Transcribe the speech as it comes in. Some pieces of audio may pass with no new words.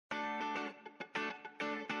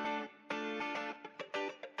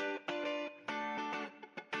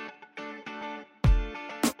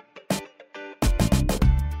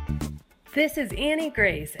This is Annie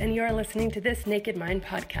Grace, and you're listening to This Naked Mind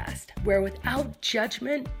podcast, where without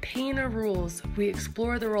judgment, pain, or rules, we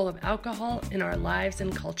explore the role of alcohol in our lives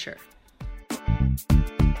and culture.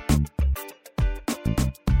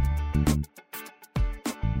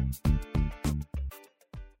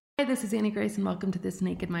 Hi, this is Annie Grace, and welcome to This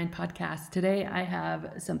Naked Mind podcast. Today, I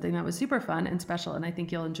have something that was super fun and special, and I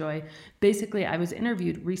think you'll enjoy. Basically, I was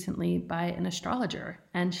interviewed recently by an astrologer,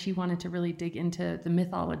 and she wanted to really dig into the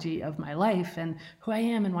mythology of my life and who I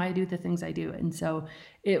am and why I do the things I do. And so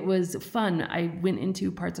it was fun. I went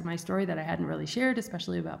into parts of my story that I hadn't really shared,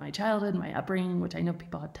 especially about my childhood, my upbringing, which I know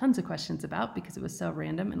people have tons of questions about because it was so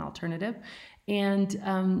random and alternative. And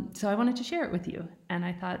so I wanted to share it with you, and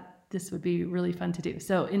I thought this would be really fun to do.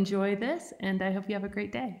 So enjoy this, and I hope you have a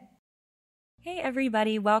great day. Hey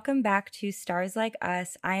everybody, welcome back to Stars Like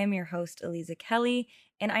Us. I am your host, Eliza Kelly,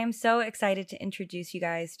 and I am so excited to introduce you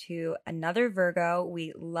guys to another Virgo.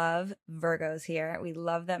 We love Virgos here. We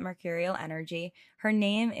love that mercurial energy. Her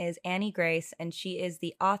name is Annie Grace, and she is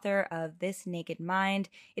the author of This Naked Mind.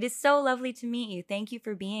 It is so lovely to meet you. Thank you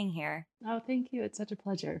for being here. Oh, thank you. It's such a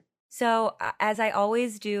pleasure. So, as I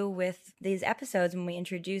always do with these episodes when we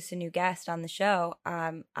introduce a new guest on the show,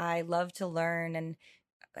 I love to learn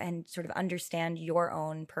and sort of understand your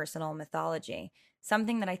own personal mythology.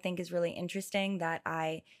 Something that I think is really interesting that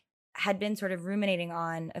I had been sort of ruminating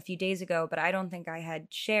on a few days ago, but I don't think I had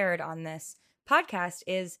shared on this podcast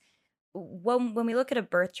is when we look at a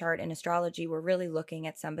birth chart in astrology, we're really looking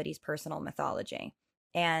at somebody's personal mythology.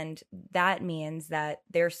 And that means that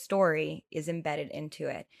their story is embedded into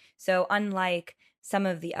it. So unlike some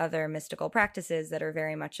of the other mystical practices that are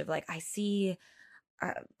very much of like, I see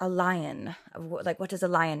a lion, like what does a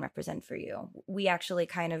lion represent for you? We actually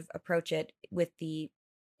kind of approach it with the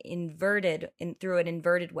through an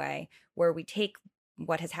inverted way, where we take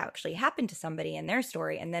what has actually happened to somebody in their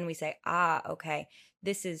story, and then we say, okay,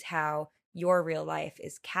 this is how your real life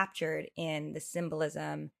is captured in the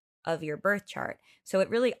symbolism of your birth chart. So it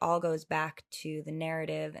really all goes back to the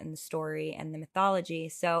narrative and the story and the mythology.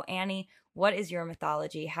 So Annie, what is your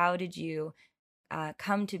mythology? How did you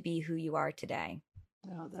come to be who you are today?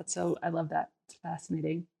 Oh, I love that. It's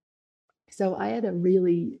fascinating. So I had a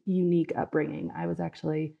really unique upbringing. I was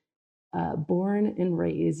actually born and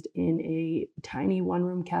raised in a tiny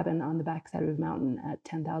one-room cabin on the backside of a mountain at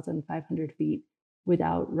 10,500 feet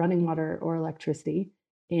without running water or electricity.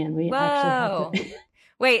 And we actually had to...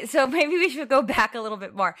 Wait, so maybe we should go back a little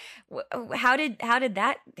bit more. How did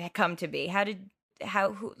that come to be?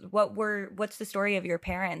 What's the story of your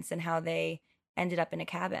parents and how they ended up in a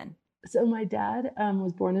cabin? So my dad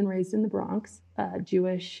was born and raised in the Bronx,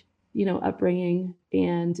 Jewish, upbringing,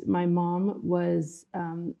 and my mom was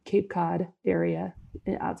Cape Cod area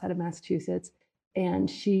outside of Massachusetts, and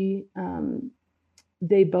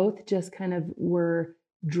they both just kind of were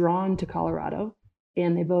drawn to Colorado.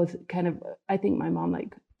 And they both kind of, I think my mom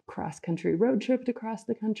like cross-country road tripped across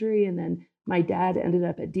the country. And then my dad ended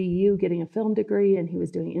up at DU getting a film degree, and he was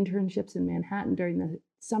doing internships in Manhattan during the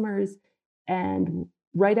summers. And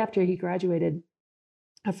right after he graduated,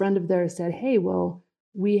 a friend of theirs said, hey, well,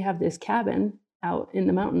 we have this cabin out in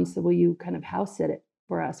the mountains, so will you kind of house sit it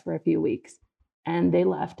for us for a few weeks? And they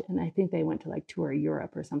left, and I think they went to like tour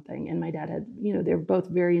Europe or something. And my dad had, they were both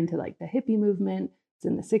very into like the hippie movement. It's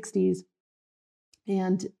in the 60s.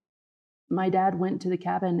 And my dad went to the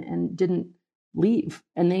cabin and didn't leave,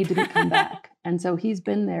 and they didn't come back. And so he's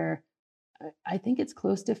been there, I think it's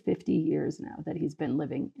close to 50 years now that he's been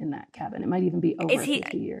living in that cabin. It might even be over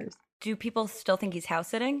 50 years. Do people still think he's house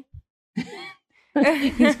sitting?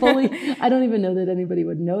 He's fully, I don't even know that anybody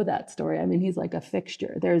would know that story. I mean, he's like a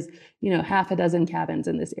fixture. There's, half a dozen cabins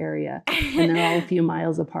in this area, and they're all a few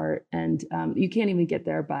miles apart. And you can't even get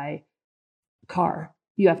there by car.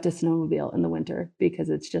 You have to snowmobile in the winter because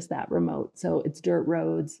it's just that remote. So it's dirt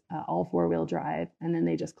roads, all 4-wheel drive, and then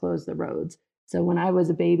they just close the roads. So when I was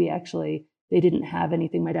a baby, actually, they didn't have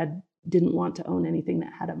anything. My dad didn't want to own anything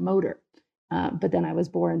that had a motor. But then I was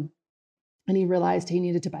born, and he realized he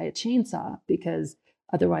needed to buy a chainsaw because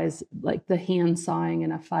otherwise, like the hand sawing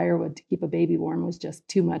enough firewood to keep a baby warm was just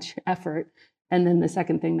too much effort. And then the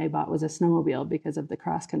second thing they bought was a snowmobile because of the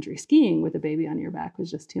cross-country skiing with a baby on your back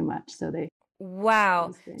was just too much. So they...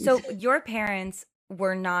 Wow. So your parents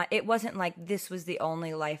were not, it wasn't like this was the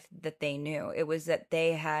only life that they knew. It was that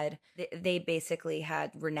they basically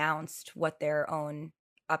had renounced what their own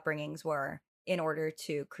upbringings were in order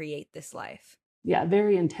to create this life. Yeah,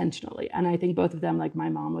 very intentionally. And I think both of them, like my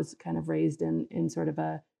mom was kind of raised in sort of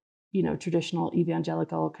a, traditional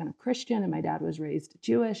evangelical kind of Christian, and my dad was raised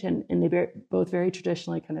Jewish, and they both very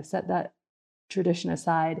traditionally kind of set that tradition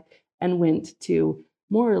aside and went to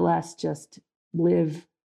more or less just live,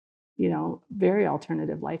 very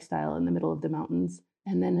alternative lifestyle in the middle of the mountains.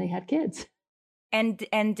 And then they had kids. And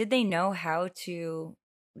did they know how to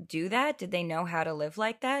do that? Did they know how to live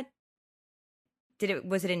like that?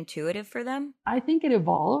 Was it intuitive for them? I think it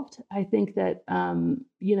evolved. I think that,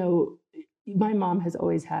 my mom has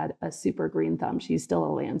always had a super green thumb. She's still a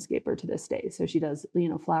landscaper to this day. So she does,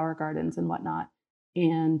 flower gardens and whatnot.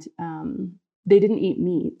 And they didn't eat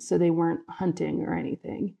meat, so they weren't hunting or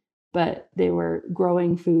anything, but they were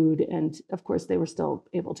growing food. And of course, they were still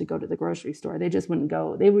able to go to the grocery store. They just wouldn't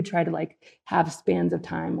go. They would try to like have spans of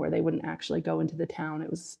time where they wouldn't actually go into the town. It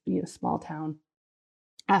was, small town,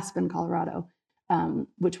 Aspen, Colorado.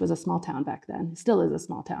 Which was a small town back then. It still is a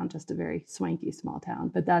small town, just a very swanky small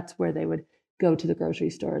town. But that's where they would go to the grocery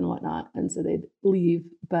store and whatnot. And so they'd leave.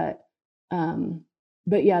 But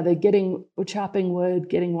yeah, the chopping wood,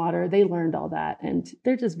 getting water, they learned all that. And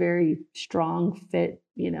they're just very strong, fit,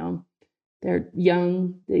 they're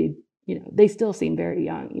young. They still seem very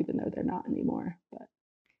young, even though they're not anymore. But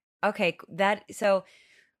okay, so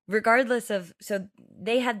regardless of, so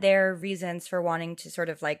they had their reasons for wanting to sort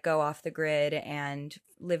of like go off the grid and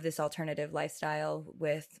live this alternative lifestyle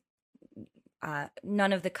with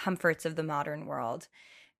none of the comforts of the modern world.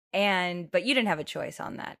 But you didn't have a choice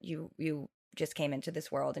on that. You just came into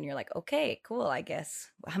this world and you're like, okay, cool, I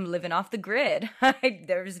guess I'm living off the grid.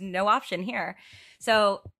 There's no option here.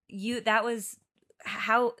 So that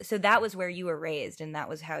was where you were raised and that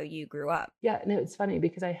was how you grew up. Yeah. And it's funny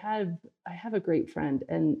because I have a great friend,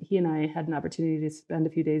 and he and I had an opportunity to spend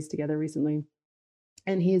a few days together recently.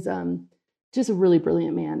 And he's just a really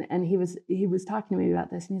brilliant man. And he was talking to me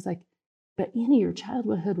about this, and he's like, but Annie, your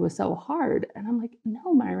childhood was so hard. And I'm like,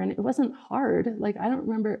 no, Myron, it wasn't hard. Like, I don't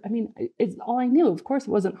remember. I mean, it's all I knew. Of course it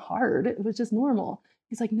wasn't hard. It was just normal.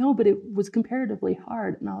 He's like, no, but it was comparatively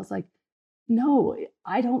hard. And I was like, no,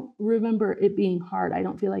 I don't remember it being hard. I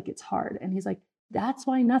don't feel like it's hard. And he's like, that's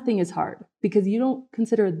why nothing is hard, because you don't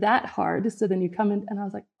consider that hard. So then you come in, and I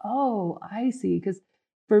was like, oh, I see. Because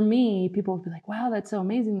for me, people would be like, wow, that's so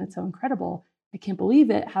amazing. That's so incredible. I can't believe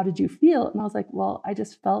it. How did you feel? And I was like, well, I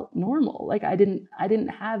just felt normal. Like I didn't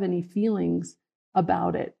have any feelings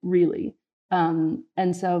about it really. And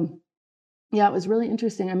so, yeah, it was really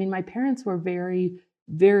interesting. I mean, my parents were very,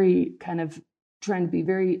 very kind of trying to be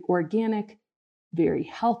very organic, very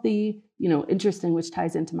healthy, interesting, which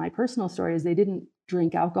ties into my personal story, is they didn't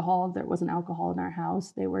drink alcohol. There wasn't alcohol in our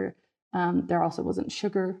house. There also wasn't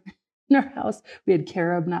sugar in our house. We had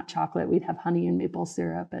carob, not chocolate. We'd have honey and maple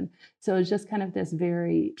syrup. And so it was just kind of this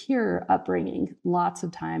very pure upbringing, lots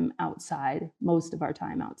of time outside, most of our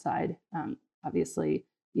time outside. Obviously,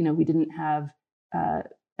 we didn't have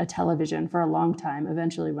a television for a long time.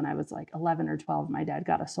 Eventually, when I was like 11 or 12, my dad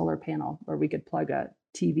got a solar panel where we could plug a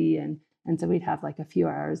TV in. And so we'd have like a few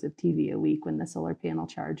hours of TV a week when the solar panel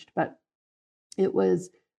charged. But it was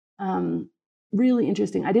really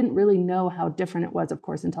interesting. I didn't really know how different it was, of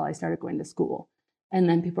course, until I started going to school. And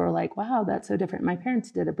then people were like, wow, that's so different. My parents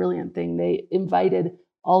did a brilliant thing. They invited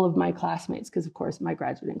all of my classmates, because of course my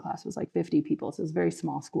graduating class was like 50 people. So it was a very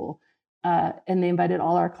small school. And they invited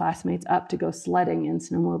all our classmates up to go sledding and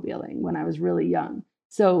snowmobiling when I was really young.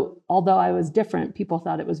 So although I was different, people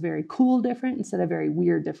thought it was very cool different instead of very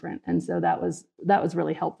weird different. And so that was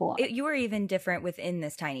really helpful. You were even different within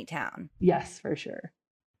this tiny town. Yes, for sure.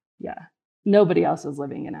 Yeah. Nobody else was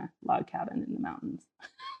living in a log cabin in the mountains.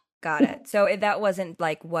 Got it. So that wasn't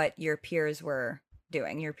like what your peers were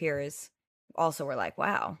doing. Your peers also were like,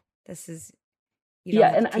 wow, this is,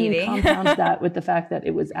 and I mean, compound that with the fact that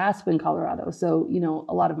it was Aspen, Colorado. So,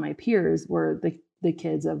 a lot of my peers were the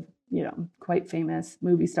kids of, quite famous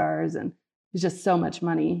movie stars, and there's just so much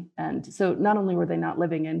money. And so not only were they not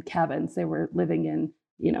living in cabins, they were living in,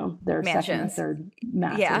 their mansions. Second and third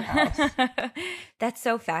massive house. That's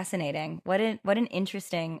so fascinating. What an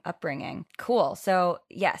interesting upbringing. Cool. So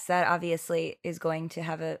yes, that obviously is going to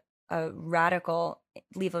have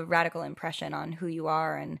leave a radical impression on who you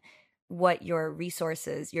are and what your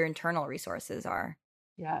internal resources are.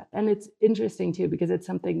 Yeah. And it's interesting too, because it's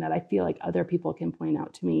something that I feel like other people can point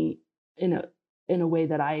out to me in a way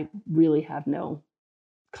that I really have no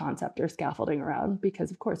concept or scaffolding around, because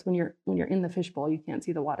of course when you're in the fishbowl, you can't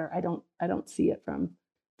see the water. I don't see it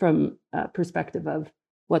from a perspective of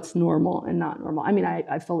what's normal and not normal. I mean,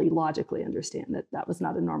 I fully logically understand that was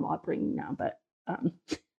not a normal upbringing now, but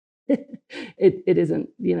it isn't,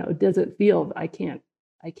 it doesn't feel, I can't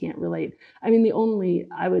relate. I mean, the only,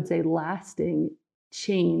 I would say, lasting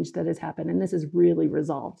change that has happened, and this is really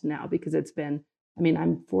resolved now because it's been, I mean,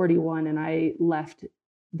 I'm 41 and I left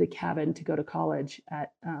the cabin to go to college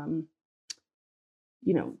at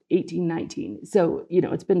 18, 19. So,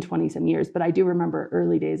 it's been 20 some years, but I do remember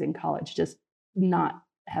early days in college just not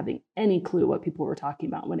having any clue what people were talking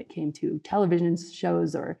about when it came to television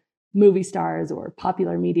shows or movie stars or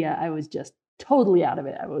popular media. I was just totally out of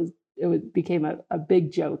it. Became a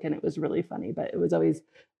big joke, and it was really funny, but it was always.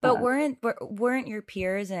 But weren't your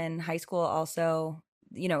peers in high school also,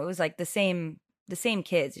 it was like the same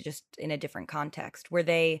kids, just in a different context. Were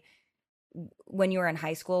they, when you were in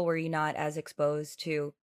high school, were you not as exposed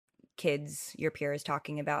to kids, your peers,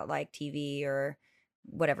 talking about like TV or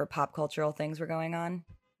whatever pop cultural things were going on?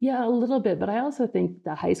 Yeah, a little bit, but I also think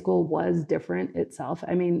the high school was different itself.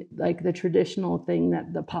 I mean, like the traditional thing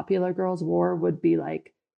that the popular girls wore would be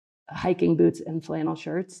like hiking boots and flannel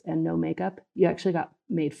shirts and no makeup. You actually got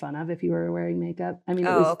made fun of if you were wearing makeup. I mean,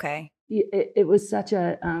 okay. It was such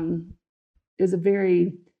a it was a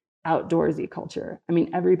very outdoorsy culture. I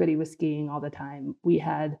mean, everybody was skiing all the time. We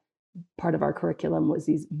had part of our curriculum was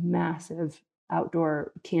these massive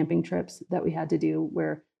outdoor camping trips that we had to do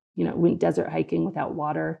where, went desert hiking without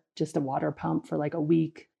water, just a water pump for like a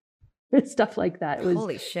week, stuff like that.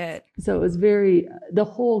 Holy shit. So it was very, the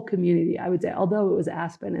whole community, I would say, although it was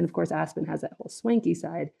Aspen, and of course Aspen has that whole swanky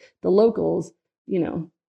side, the locals,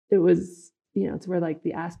 it was, it's where like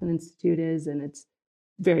the Aspen Institute is, and it's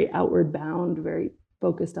very outward bound, very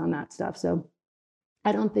focused on that stuff. So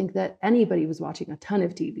I don't think that anybody was watching a ton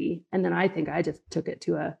of TV. And then I think I just took it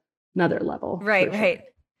to another level. Right, right.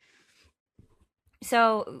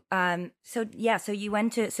 So, so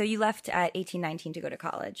you left at 18, 19 to go to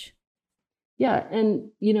college. Yeah.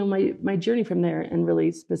 And, my journey from there, and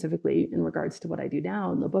really specifically in regards to what I do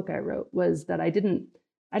now in the book I wrote, was that I didn't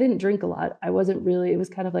drink a lot. I wasn't really, it was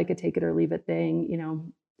kind of like a take it or leave it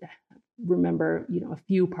thing, remember, a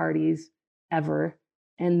few parties ever.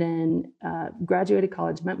 And then graduated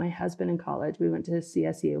college, met my husband in college. We went to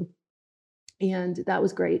CSU, and that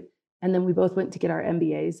was great. And then we both went to get our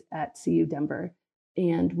MBAs at CU Denver.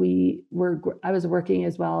 And I was working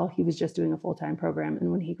as well. He was just doing a full-time program. And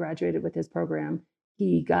when he graduated with his program,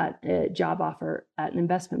 he got a job offer at an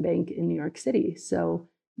investment bank in New York City. So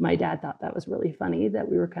my dad thought that was really funny that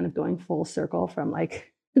we were kind of going full circle from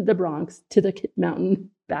like the Bronx to the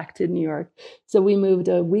mountain back to New York. So we moved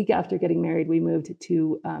a week after getting married. We moved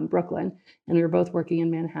to Brooklyn, and we were both working in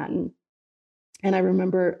Manhattan. And I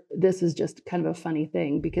remember this is just kind of a funny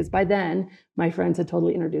thing because by then my friends had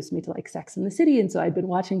totally introduced me to like Sex and the City. And so I'd been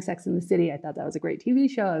watching Sex and the City. I thought that was a great TV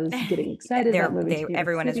show. I was getting excited about moving to New York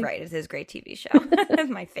Everyone City. Is right. It is a great TV show. It's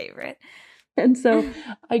my favorite. And so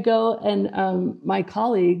I go, and my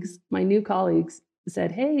new colleagues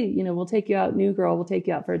said, hey, we'll take you out, new girl, we'll take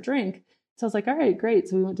you out for a drink. So I was like, all right, great.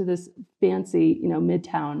 So we went to this fancy,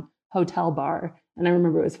 Midtown hotel bar. And I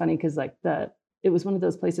remember it was funny because like it was one of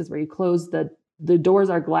those places where you close the doors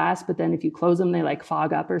are glass, but then if you close them, they like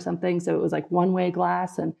fog up or something. So it was like one-way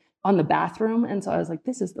glass and on the bathroom. And so I was like,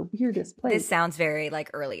 this is the weirdest place. This sounds very like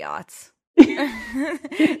early aughts.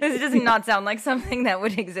 This does not sound like something that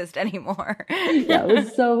would exist anymore. Yeah,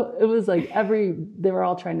 it was like they were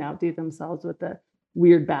all trying to outdo themselves with the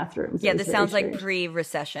weird bathrooms. Yeah, this sounds strange. Like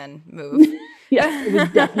pre-recession move. Yes,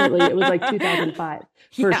 it was like 2005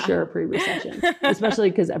 for sure, pre-recession, especially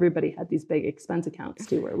because everybody had these big expense accounts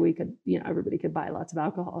too, where we could, everybody could buy lots of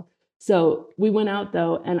alcohol. So we went out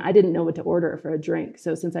though, and I didn't know what to order for a drink.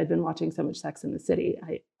 So since I'd been watching so much Sex in the City,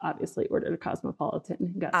 I obviously ordered a Cosmopolitan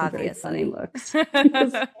and got some very funny looks.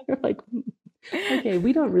 You're like, okay,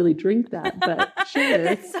 we don't really drink that, but sure.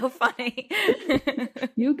 That's so funny.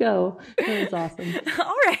 You go. That was awesome.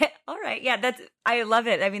 All right. Yeah, I love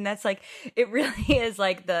it. I mean, that's like, it really is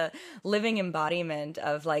like the living embodiment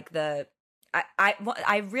of like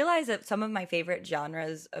I realize that some of my favorite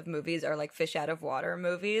genres of movies are like fish out of water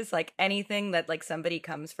movies, like anything that like somebody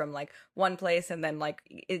comes from like one place and then like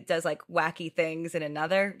it does like wacky things in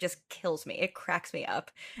another just kills me. It cracks me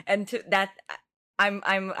up. And to that,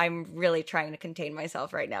 I'm really trying to contain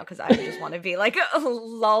myself right now because I just want to be like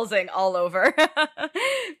lolzing all over.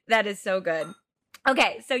 That is so good.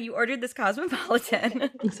 Okay, so you ordered this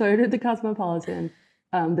Cosmopolitan. So I ordered the Cosmopolitan.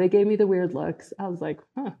 They gave me the weird looks. I was like,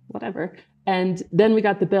 whatever. And then we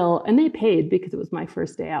got the bill, and they paid because it was my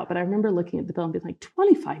first day out. But I remember looking at the bill and being like,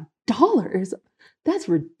 $25? That's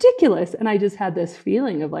ridiculous. And I just had this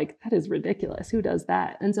feeling of like, that is ridiculous. Who does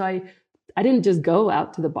that? And so I didn't just go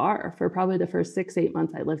out to the bar for probably the first 6-8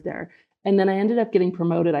 months I lived there. And then I ended up getting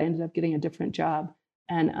promoted. I ended up getting a different job.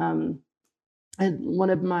 And one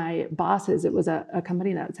of my bosses, it was a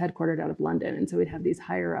company that was headquartered out of London. And so we'd have these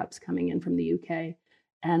higher ups coming in from the UK.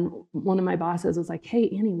 And one of my bosses was like, hey,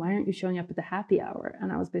 Annie, why aren't you showing up at the happy hour?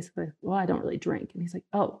 And I was basically like, well, I don't really drink. And he's like,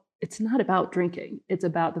 oh, it's not about drinking. It's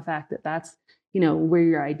about the fact that that's where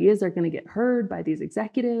your ideas are going to get heard by these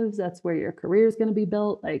executives. That's where your career is going to be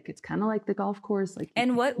built. Like, it's kind of like the golf course. Like,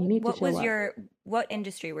 And you need to what show was up. what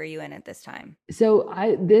industry were you in at this time? So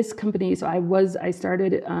this company, I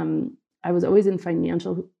started, I was always in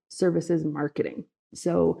financial services marketing.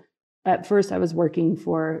 So at first I was working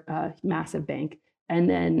for a massive bank. And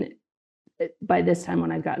then by this time,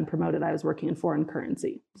 when I'd gotten promoted, I was working in foreign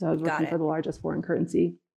currency. So I was working for the largest foreign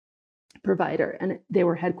currency provider, and they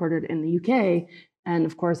were headquartered in the UK. And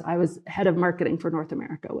of course, I was head of marketing for North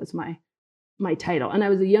America was my title. And I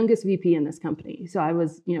was the youngest VP in this company. So I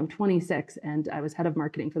was, 26, and I was head of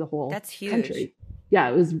marketing for the whole That's huge. country. Yeah,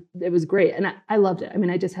 it was great. And I loved it. I mean,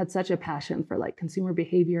 I just had such a passion for like consumer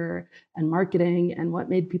behavior and marketing and what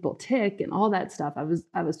made people tick and all that stuff. I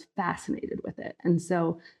was fascinated with it. And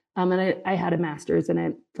so, and I had a master's in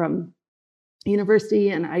it from university,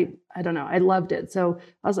 and I don't know, I loved it. So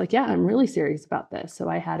I was like, yeah, I'm really serious about this. So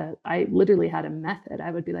I literally had a method.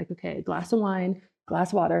 I would be like, okay, a glass of wine, glass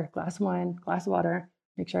of water, glass of wine, glass of water,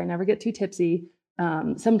 make sure I never get too tipsy.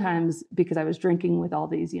 Sometimes because I was drinking with all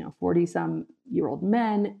these, 40-some-year-old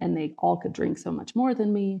men, and they all could drink so much more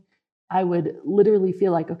than me, I would literally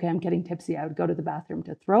feel like, okay, I'm getting tipsy. I would go to the bathroom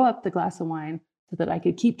to throw up the glass of wine so that I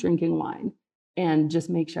could keep drinking wine and just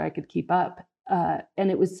make sure I could keep up.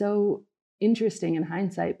 And it was so interesting in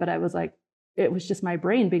hindsight, but I was like, it was just my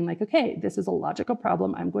brain being like, okay, this is a logical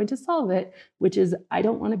problem. I'm going to solve it, which is I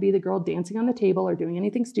don't want to be the girl dancing on the table or doing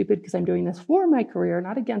anything stupid because I'm doing this for my career,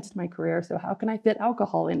 not against my career. So how can I fit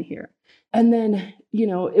alcohol in here? And then,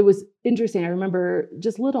 it was interesting. I remember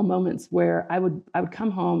just little moments where I would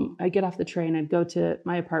come home, I'd get off the train, I'd go to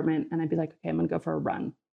my apartment, and I'd be like, okay, I'm going to go for a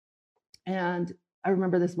run. And I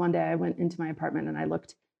remember this one day I went into my apartment and I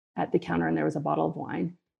looked at the counter and there was a bottle of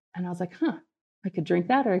wine. And I was like, I could drink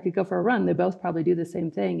that or I could go for a run. They both probably do the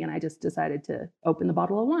same thing. And I just decided to open the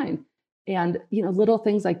bottle of wine. And, little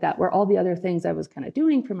things like that, where all the other things I was kind of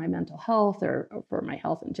doing for my mental health or for my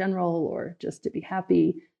health in general, or just to be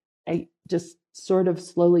happy, I just sort of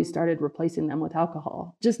slowly started replacing them with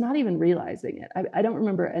alcohol, just not even realizing it. I don't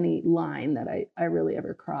remember any line that I really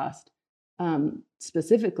ever crossed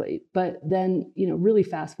specifically. But then, really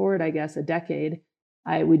fast forward, I guess, a decade,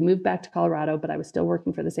 we'd moved back to Colorado, but I was still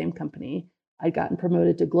working for the same company. I'd gotten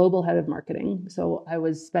promoted to global head of marketing. So I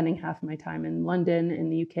was spending half my time in London,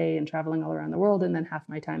 in the UK, and traveling all around the world, and then half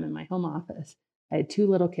my time in my home office. I had 2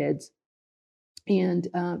 little kids, and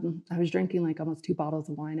I was drinking like almost 2 bottles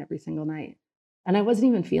of wine every single night. And I wasn't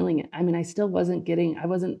even feeling it. I mean, I still wasn't I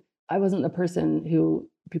wasn't the person who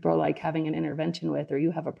people are like having an intervention with, or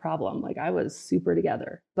you have a problem. Like, I was super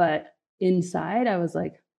together. But inside, I was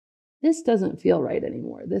like, this doesn't feel right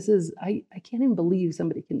anymore. I can't even believe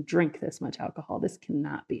somebody can drink this much alcohol. This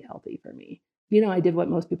cannot be healthy for me. I did what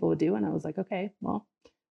most people would do. And I was like, okay, well,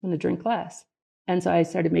 I'm going to drink less. And so I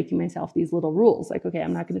started making myself these little rules like, okay,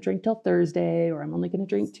 I'm not going to drink till Thursday, or I'm only going to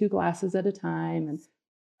drink 2 glasses at a time. And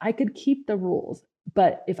I could keep the rules.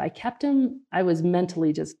 But if I kept them, I was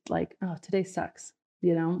mentally just like, oh, today sucks.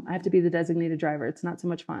 I have to be the designated driver. It's not so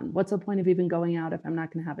much fun. What's the point of even going out if I'm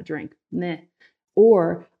not going to have a drink? Meh.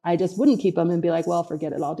 Or I just wouldn't keep them and be like, well,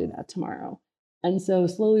 forget it, I'll do that tomorrow. And so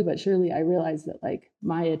slowly but surely, I realized that like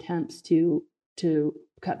my attempts to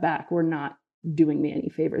cut back were not doing me any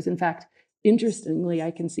favors. In fact, interestingly,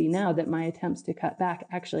 I can see now that my attempts to cut back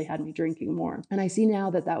actually had me drinking more. And I see now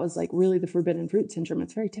that was like really the forbidden fruit syndrome.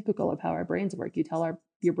 It's very typical of how our brains work. You tell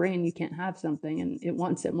your brain you can't have something and it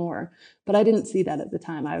wants it more. But I didn't see that at the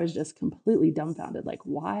time. I was just completely dumbfounded. Like,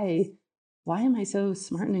 why am I so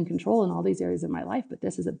smart and in control in all these areas of my life? But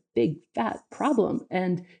this is a big fat problem.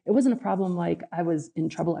 And it wasn't a problem like I was in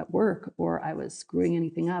trouble at work or I was screwing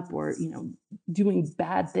anything up or, doing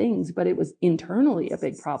bad things, but it was internally a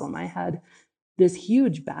big problem. I had this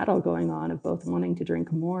huge battle going on of both wanting to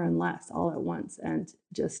drink more and less all at once. And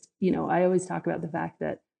just, I always talk about the fact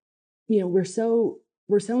that,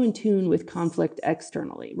 we're so in tune with conflict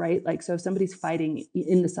externally, right? Like, so if somebody's fighting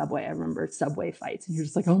in the subway, I remember subway fights, and you're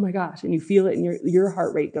just like, oh my gosh, and you feel it, and your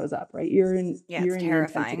heart rate goes up, right? It's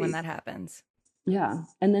terrifying when that happens. Yeah,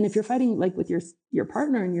 and then if you're fighting like with your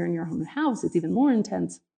partner and you're in your own house, it's even more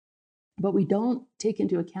intense. But we don't take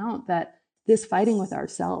into account that this fighting with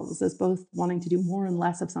ourselves, this both wanting to do more and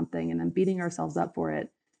less of something, and then beating ourselves up for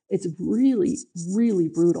it, it's really, really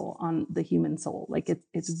brutal on the human soul. Like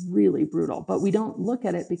it's really brutal, but we don't look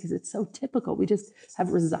at it because it's so typical. We just have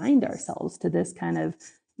resigned ourselves to this kind of,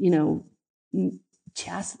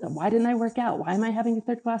 why didn't I work out? Why am I having a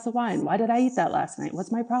 3rd glass of wine? Why did I eat that last night?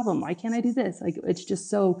 What's my problem? Why can't I do this? Like, it's just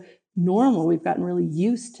so normal. We've gotten really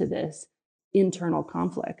used to this internal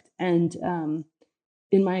conflict. And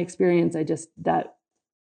in my experience,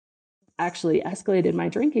 actually escalated my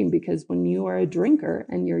drinking, because when you are a drinker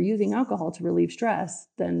and you're using alcohol to relieve stress,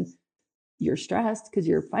 then you're stressed because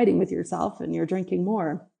you're fighting with yourself and you're drinking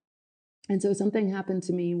more. And so something happened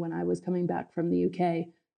to me when I was coming back from the UK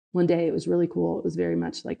one day. It was really cool. It was very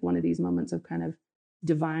much like one of these moments of kind of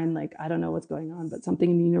divine, like, I don't know what's going on, but something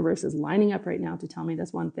in the universe is lining up right now to tell me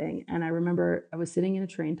this one thing. And I remember I was sitting in a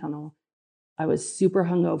train tunnel. I was super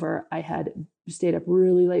hungover. I had stayed up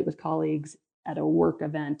really late with colleagues at a work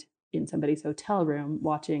event in somebody's hotel room,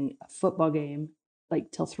 watching a football game,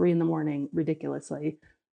 like till 3 a.m, ridiculously.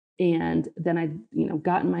 And then I,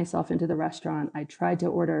 gotten myself into the restaurant. I tried to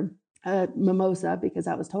order a mimosa because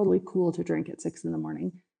that was totally cool to drink at 6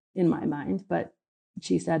 a.m. in my mind. But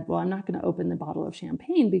she said, well, I'm not going to open the bottle of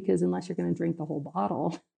champagne, because unless you're going to drink the whole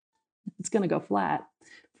bottle, it's going to go flat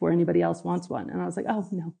before anybody else wants one. And I was like, oh,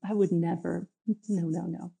 no, I would never. No,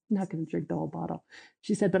 I'm not going to drink the whole bottle.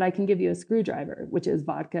 She said, but I can give you a screwdriver, which is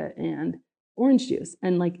vodka and orange juice.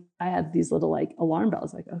 And like, I had these little like alarm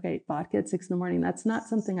bells, like, okay, vodka at 6 a.m. That's not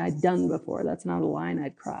something I'd done before. That's not a line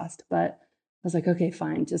I'd crossed. But I was like, okay,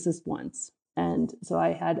 fine, just this once. And so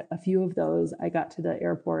I had a few of those. I got to the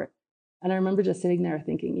airport, and I remember just sitting there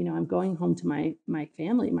thinking, I'm going home to my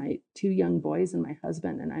family, my 2 young boys and my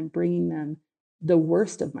husband, and I'm bringing them the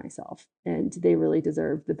worst of myself, and they really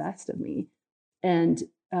deserve the best of me. And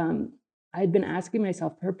I'd been asking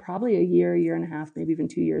myself for probably a year and a half, maybe even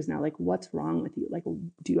 2 years now, like, what's wrong with you? Like,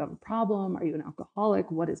 do you have a problem? Are you an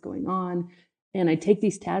alcoholic? What is going on? And I take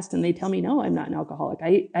these tests and they tell me, no, I'm not an alcoholic.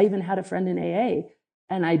 I even had a friend in AA,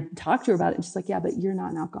 and I talked to her about it. And she's like, yeah, but you're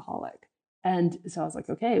not an alcoholic. And so I was like,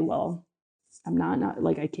 okay, well, I'm not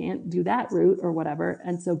like, I can't do that route or whatever.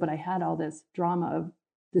 And so, but I had all this drama of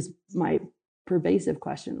this, my pervasive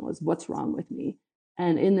question was, what's wrong with me?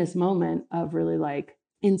 And in this moment of really like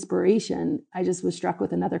inspiration, I just was struck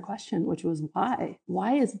with another question, which was, why?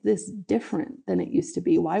 Why is this different than it used to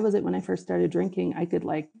be? Why was it when I first started drinking, I could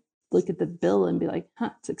like look at the bill and be like,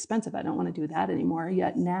 it's expensive. I don't want to do that anymore.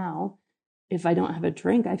 Yet now, if I don't have a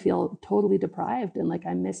drink, I feel totally deprived and like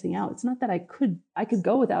I'm missing out. It's not that I could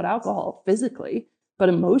go without alcohol physically, but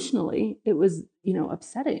emotionally it was,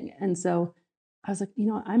 upsetting. And so I was like,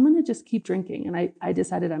 I'm going to just keep drinking. And I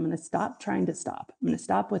decided I'm going to stop trying to stop. I'm going to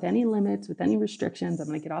stop with any limits, with any restrictions. I'm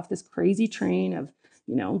going to get off this crazy train of,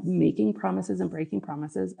 making promises and breaking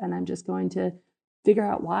promises. And I'm just going to figure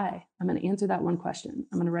out why. I'm going to answer that one question.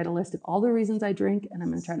 I'm going to write a list of all the reasons I drink, and I'm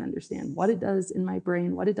going to try to understand what it does in my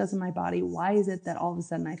brain, what it does in my body. Why is it that all of a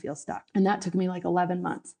sudden I feel stuck? And that took me like 11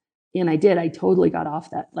 months. And I totally got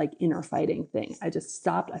off that like inner fighting thing. I just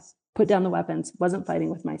stopped. I put down the weapons, wasn't fighting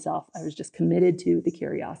with myself. I was just committed to the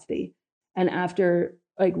curiosity. And after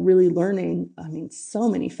like really learning, so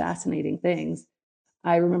many fascinating things,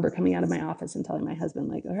 I remember coming out of my office and telling my husband,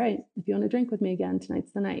 like, all right, if you want to drink with me again,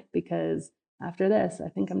 tonight's the night, because after this, I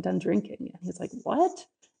think I'm done drinking. And he's like, what?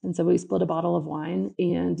 And so we split a bottle of wine,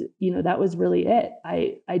 and, that was really it.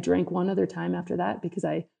 I drank one other time after that, because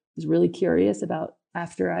I was really curious about,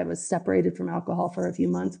 after I was separated from alcohol for a few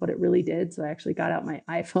months, what it really did. So I actually got out my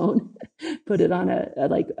iPhone, put it on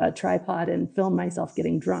a tripod, and filmed myself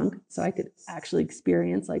getting drunk, so I could actually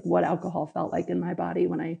experience like what alcohol felt like in my body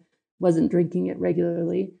when I wasn't drinking it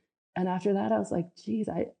regularly. And after that, I was like, geez,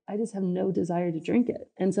 I just have no desire to drink it.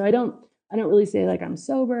 And so I don't really say like I'm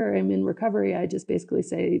sober, I'm in recovery. I just basically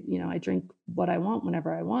say, I drink what I want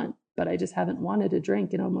whenever I want, but I just haven't wanted to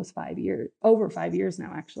drink in almost 5 years, over 5 years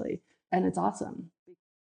now, actually. And it's awesome.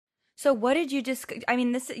 So what did you just, I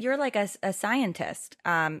mean, you're like a scientist.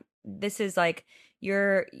 This is like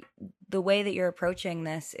the way that you're approaching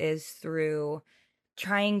this is through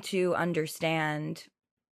trying to understand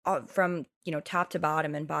from, top to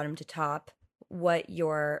bottom and bottom to top why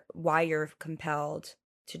you're compelled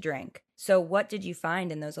to drink. So what did you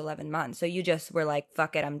find in those 11 months? So you just were like,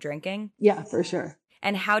 fuck it, I'm drinking? Yeah, for sure.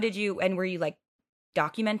 And were you like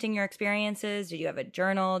documenting your experiences? Did you have a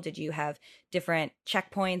journal? Did you have different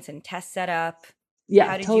checkpoints and tests set up? Yeah,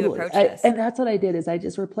 how did totally. you approach this? And that's what I did, is I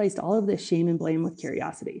just replaced all of this shame and blame with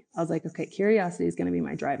curiosity. I was like, okay, curiosity is going to be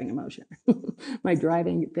my driving emotion, my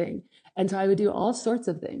driving thing. And so I would do all sorts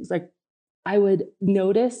of things. Like I would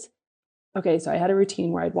notice, okay, so I had a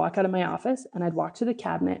routine where I'd walk out of my office and I'd walk to the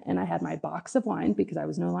cabinet, and I had my box of wine, because I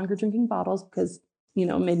was no longer drinking bottles, because,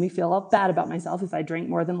 it made me feel all bad about myself if I drank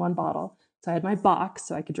more than one bottle. So I had my box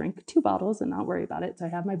so I could drink 2 bottles and not worry about it. So I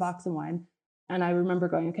have my box of wine. And I remember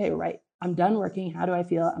going, okay, right, I'm done working. How do I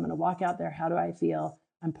feel? I'm going to walk out there. How do I feel?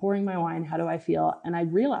 I'm pouring my wine. How do I feel? And I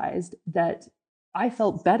realized that I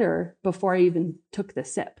felt better before I even took the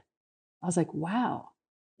sip. I was like, wow,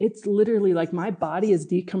 it's literally like my body is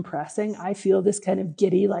decompressing. I feel this kind of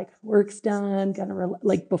giddy, like work's done,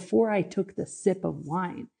 like before I took the sip of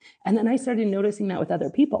wine. And then I started noticing that with other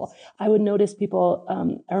people. I would notice people,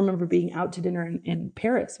 I remember being out to dinner in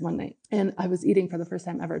Paris one night, and I was eating for the first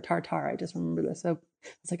time ever tartare. I just remember this. So I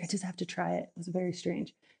was like, I just have to try it. It was very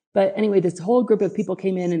strange. But anyway, this whole group of people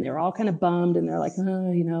came in and they were all kind of bummed, and they're like,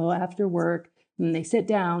 oh, after work. And they sit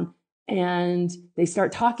down and they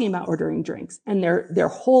start talking about ordering drinks, and their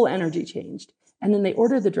whole energy changed. And then they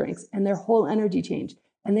order the drinks and their whole energy changed.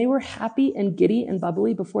 And they were happy and giddy and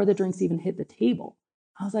bubbly before the drinks even hit the table.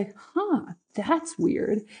 I was like, that's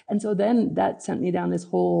weird. And so then that sent me down this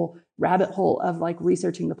whole rabbit hole of like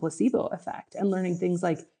researching the placebo effect and learning things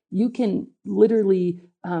like you can literally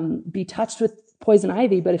be touched with poison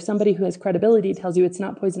ivy, but if somebody who has credibility tells you it's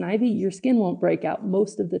not poison ivy, your skin won't break out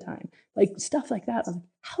most of the time. Like stuff like that. I was like,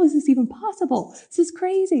 how is this even possible? This is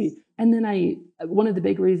crazy. And then one of the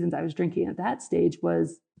big reasons I was drinking at that stage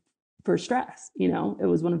was for stress. It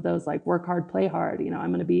was one of those like work hard, play hard. I'm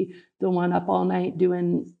going to be the one up all night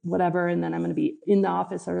doing whatever. And then I'm going to be in the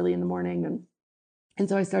office early in the morning. And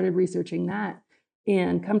so I started researching that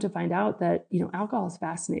and come to find out that, alcohol is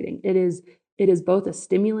fascinating. It is both a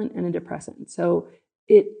stimulant and a depressant. So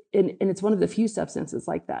it's one of the few substances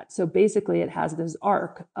like that. So basically it has this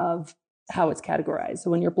arc of how it's categorized.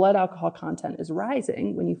 So when your blood alcohol content is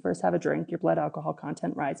rising, when you first have a drink, your blood alcohol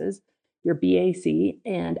content rises, your BAC,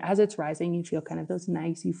 and as it's rising, you feel kind of those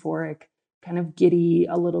nice euphoric, kind of giddy,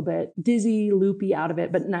 a little bit dizzy, loopy out of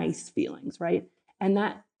it, but nice feelings, right? And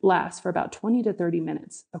that lasts for about 20 to 30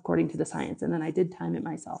 minutes, according to the science. And then I did time it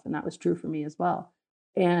myself, and that was true for me as well.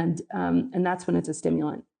 And that's when it's a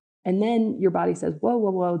stimulant. And then your body says,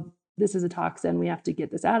 whoa, this is a toxin. We have to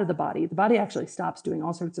get this out of the body. The body actually stops doing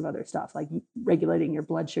all sorts of other stuff, like regulating your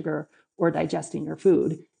blood sugar or digesting your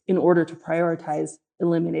food in order to prioritize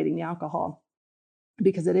eliminating the alcohol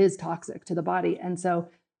because it is toxic to the body. And so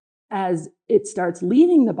as it starts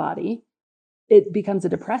leaving the body, it becomes a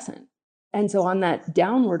depressant. And so on that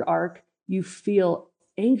downward arc, you feel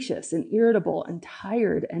anxious and irritable and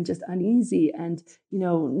tired and just uneasy and,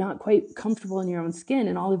 not quite comfortable in your own skin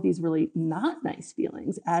and all of these really not nice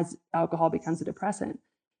feelings as alcohol becomes a depressant.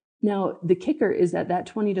 Now, the kicker is that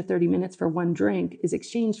 20 to 30 minutes for one drink is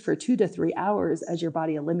exchanged for 2 to 3 hours as your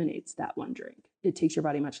body eliminates that one drink. It takes your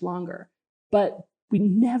body much longer. But we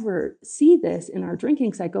never see this in our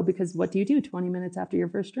drinking cycle because what do you do 20 minutes after your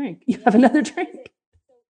first drink? You have another drink.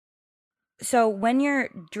 So when you're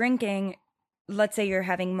drinking, let's say you're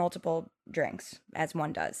having multiple drinks, as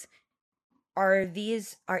one does.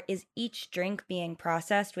 Is each drink being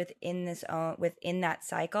processed within that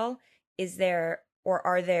cycle? Is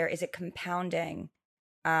it compounding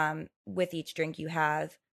with each drink you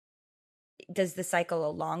have? Does the cycle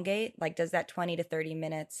elongate? Like, does that 20 to 30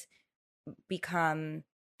 minutes become,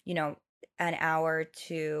 an hour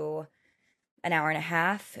to an hour and a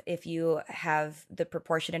half if you have the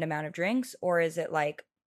proportionate amount of drinks? Or is it like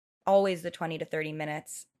always the 20 to 30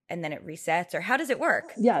 minutes and then it resets? Or how does it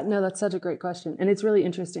work? Yeah, no, that's such a great question. And it's really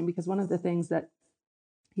interesting because one of the things that,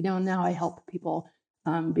 now I help people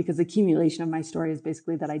because the accumulation of my story is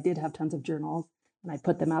basically that I did have tons of journals and I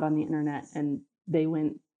put them out on the internet and they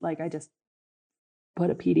went I just put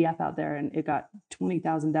a PDF out there and it got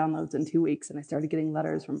 20,000 downloads in 2 weeks. And I started getting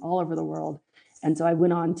letters from all over the world. And so I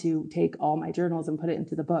went on to take all my journals and put it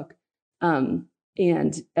into the book. And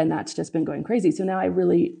that's just been going crazy. So now I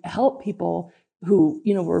really help people who,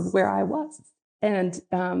 were where I was. And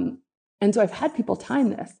so I've had people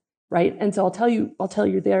time this, right? And so I'll tell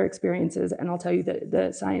you their experiences and I'll tell you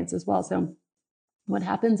the science as well. So what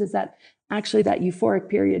happens is that actually that euphoric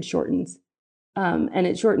period shortens. And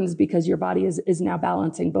it shortens because your body is now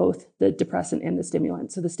balancing both the depressant and the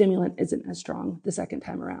stimulant. So the stimulant isn't as strong the second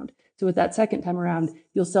time around. So with that second time around,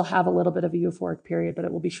 you'll still have a little bit of a euphoric period, but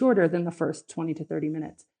it will be shorter than the first 20 to 30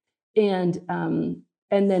 minutes. And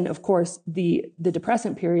then of course the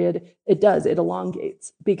depressant period, it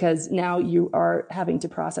elongates because now you are having to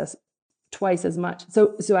process twice as much.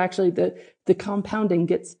 So actually the compounding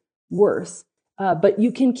gets worse, but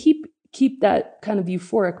you can keep that kind of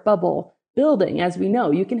euphoric bubble building. As we know,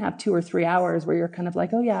 you can have 2 or 3 hours where you're kind of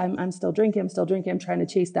like, oh yeah, I'm still drinking. I'm trying to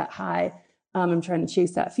chase that high. I'm trying to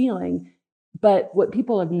chase that feeling. But what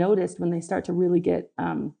people have noticed when they start to really get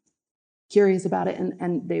curious about it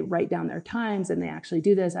and they write down their times and they actually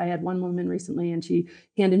do this. I had one woman recently and she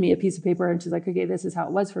handed me a piece of paper and she's like, okay, this is how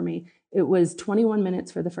it was for me. It was 21 minutes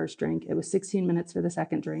for the first drink. It was 16 minutes for the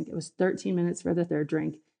second drink. It was 13 minutes for the third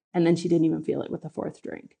drink. And then she didn't even feel it with the fourth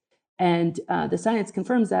drink. And the science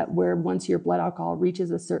confirms that where once your blood alcohol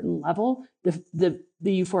reaches a certain level, the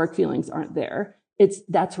euphoric feelings aren't there.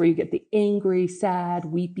 that's where you get the angry, sad,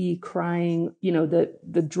 weepy, crying,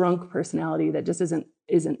 the drunk personality that just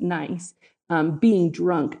isn't nice. Being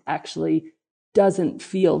drunk actually doesn't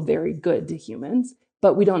feel very good to humans,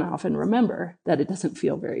 but we don't often remember that it doesn't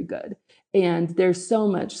feel very good. And there's so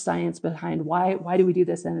much science behind why do we do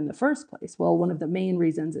this then in the first place? Well, one of the main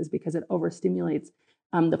reasons is because it overstimulates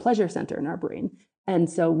the pleasure center in our brain. And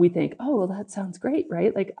so we think, oh, well, that sounds great,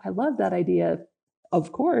 right? Like, I love that idea.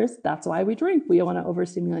 Of course, that's why we drink. We want to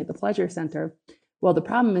overstimulate the pleasure center. Well, the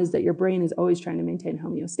problem is that your brain is always trying to maintain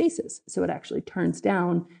homeostasis. So it actually turns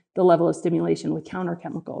down the level of stimulation with counter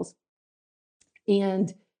chemicals.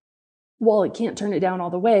 And while it can't turn it down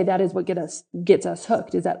all the way, that is what gets us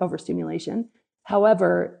hooked, is that overstimulation.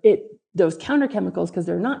 However, those counter chemicals, because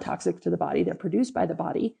they're not toxic to the body, they're produced by the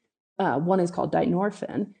body. One is called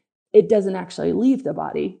dynorphin. It doesn't actually leave the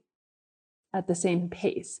body at the same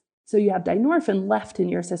pace. So you have dynorphin left in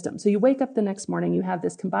your system. So you wake up the next morning, you have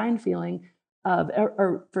this combined feeling of,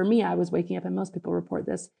 or for me, I was waking up, and most people report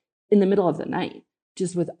this, in the middle of the night,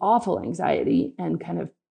 just with awful anxiety and kind of,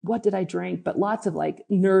 what did I drink? But lots of like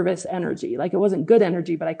nervous energy. Like, it wasn't good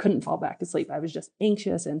energy, but I couldn't fall back to sleep. I was just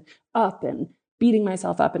anxious and up and beating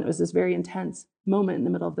myself up. And it was this very intense moment in the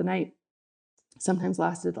middle of the night. Sometimes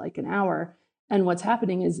lasted like an hour. And what's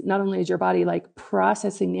happening is, not only is your body like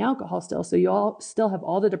processing the alcohol still, so you all still have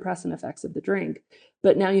all the depressant effects of the drink,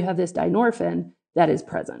 but now you have this dynorphin that is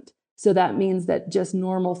present. So that means that just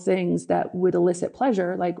normal things that would elicit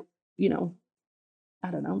pleasure, like, I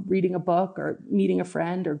don't know, reading a book or meeting a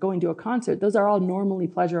friend or going to a concert, those are all normally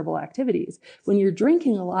pleasurable activities. When you're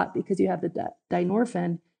drinking a lot, because you have the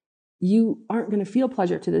dynorphin, you aren't going to feel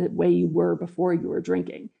pleasure to the way you were before you were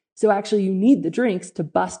drinking. So actually, you need the drinks to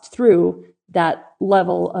bust through that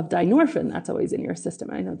level of dynorphin that's always in your system.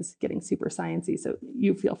 I know this is getting super sciencey, so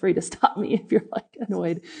you feel free to stop me if you're like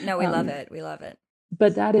annoyed. No, we love it. We love it.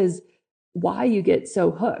 But that is why you get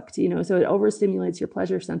so hooked, so it overstimulates your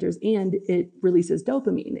pleasure centers and it releases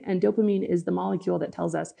dopamine. And dopamine is the molecule that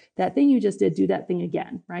tells us that thing you just did, do that thing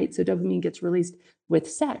again, right? So dopamine gets released with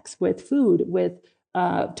sex, with food, with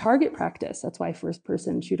target practice. That's why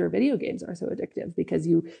first-person shooter video games are so addictive, because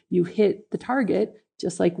you hit the target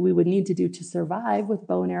just like we would need to do to survive with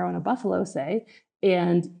bow and arrow and a buffalo, say,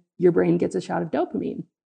 and your brain gets a shot of dopamine.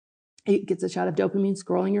 It gets a shot of dopamine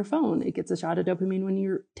scrolling your phone. It gets a shot of dopamine when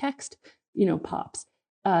your text, pops,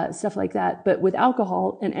 stuff like that. But with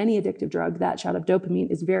alcohol and any addictive drug, that shot of dopamine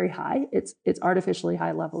is very high. It's artificially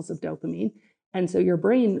high levels of dopamine. And so your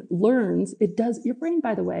brain learns, your brain,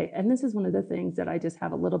 by the way, and this is one of the things that I just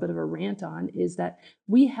have a little bit of a rant on, is that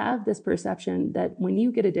we have this perception that when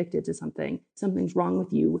you get addicted to something, something's wrong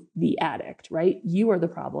with you, the addict, right? You are the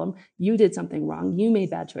problem. You did something wrong. You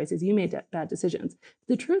made bad choices. You made bad decisions.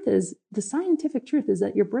 The truth is, the scientific truth is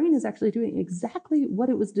that your brain is actually doing exactly what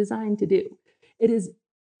it was designed to do. It is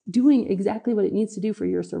doing exactly what it needs to do for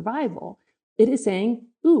your survival. It is saying,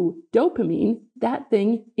 ooh, dopamine, that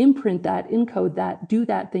thing, imprint that, encode that, do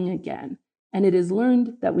that thing again. And it has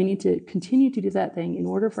learned that we need to continue to do that thing in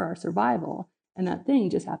order for our survival. And that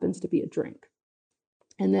thing just happens to be a drink.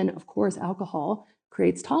 And then, of course, alcohol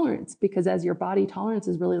creates tolerance, because as your body, tolerance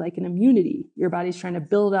is really like an immunity. Your body's trying to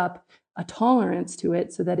build up a tolerance to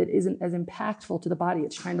it so that it isn't as impactful to the body.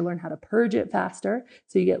 It's trying to learn how to purge it faster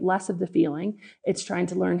so you get less of the feeling. It's trying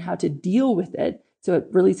to learn how to deal with it. So it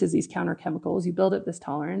releases these counter chemicals. You build up this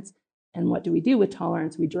tolerance. And what do we do with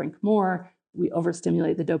tolerance? We drink more. We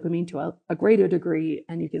overstimulate the dopamine to a greater degree,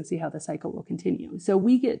 and you can see how the cycle will continue. So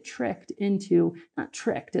we get tricked into, not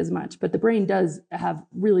tricked as much, but the brain does have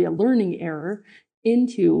really a learning error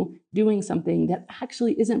into doing something that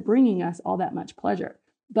actually isn't bringing us all that much pleasure.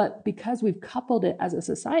 But because we've coupled it as a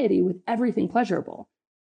society with everything pleasurable,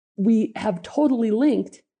 we have totally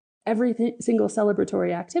linked every single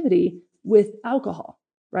celebratory activity with alcohol,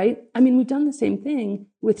 right? I mean, we've done the same thing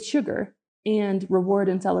with sugar and reward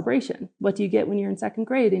and celebration. What do you get when you're in second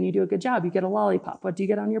grade and you do a good job? You get a lollipop. What do you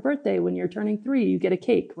get on your birthday when you're turning 3? You get a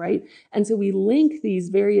cake, right? And so we link these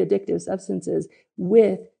very addictive substances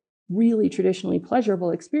with really traditionally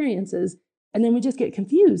pleasurable experiences. And then we just get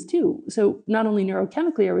confused too. So not only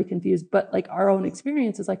neurochemically are we confused, but like our own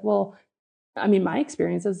experience is like, well, I mean, my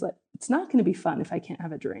experience is like, it's not going to be fun if I can't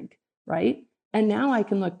have a drink, right? And now I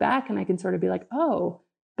can look back and I can sort of be like, oh,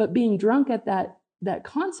 but being drunk at that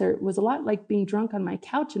concert was a lot like being drunk on my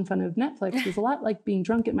couch in front of Netflix. It was a lot like being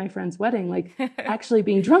drunk at my friend's wedding. Like, actually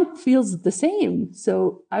being drunk feels the same.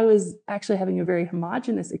 So I was actually having a very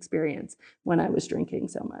homogenous experience when I was drinking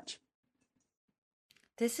so much.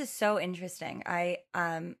 This is so interesting.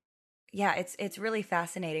 Yeah, it's really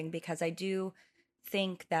fascinating, because I do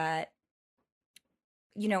think that,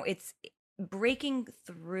 it's breaking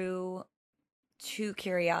through to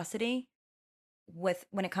curiosity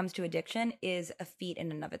when it comes to addiction is a feat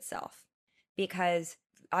in and of itself, because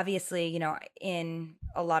obviously, in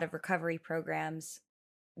a lot of recovery programs,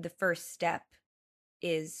 the first step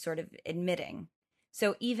is sort of admitting.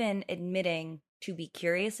 So even admitting to be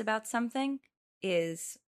curious about something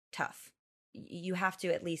is tough. You have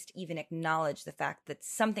to at least even acknowledge the fact that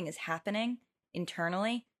something is happening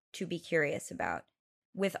internally to be curious about.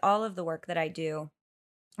 With all of the work that I do,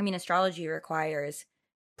 I mean, astrology requires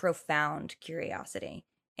profound curiosity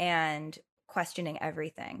and questioning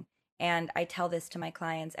everything. And I tell this to my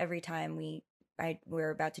clients every time we're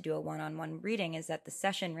about to do a one-on-one reading, is that the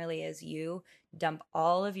session really is you dump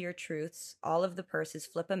all of your truths, all of the purses,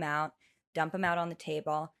 flip them out, dump them out on the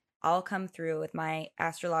table. I'll come through with my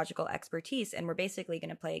astrological expertise, and we're basically going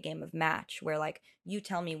to play a game of match where, like, you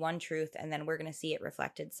tell me one truth and then we're going to see it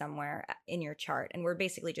reflected somewhere in your chart. And we're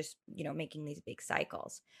basically just, making these big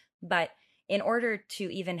cycles. But in order to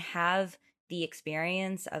even have the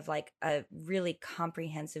experience of like a really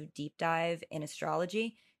comprehensive deep dive in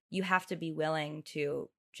astrology, you have to be willing to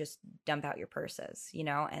just dump out your purses,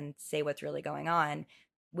 and say what's really going on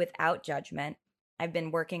without judgment. I've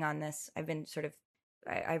been working on this. I've been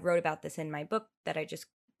I wrote about this in my book that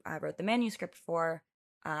I wrote the manuscript for.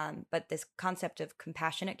 But this concept of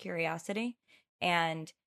compassionate curiosity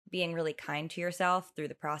and being really kind to yourself through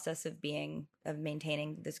the process of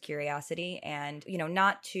maintaining this curiosity, and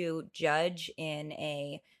not to judge in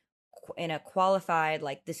a qualified,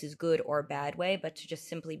 like, this is good or bad way, but to just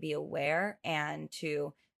simply be aware and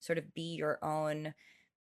to sort of be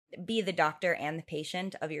the doctor and the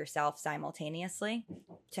patient of yourself simultaneously,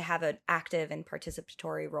 to have an active and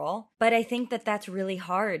participatory role. But I think that that's really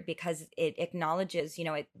hard because it acknowledges,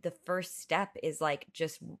 the first step is like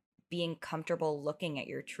just being comfortable looking at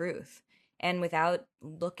your truth. And without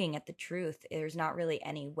looking at the truth, there's not really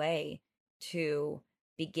any way to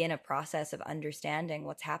begin a process of understanding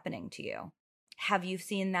what's happening to you. Have you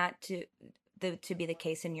seen that to be the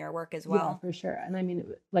case in your work as well? Yeah, for sure. And I mean,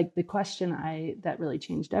 like, the question that really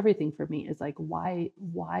changed everything for me is like, why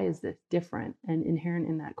is this different? And inherent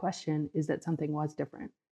in that question is that something was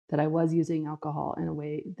different, that I was using alcohol in a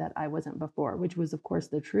way that I wasn't before, which was, of course,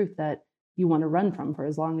 the truth that you want to run from for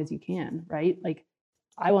as long as you can, right? Like,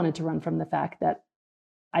 I wanted to run from the fact that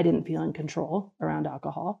I didn't feel in control around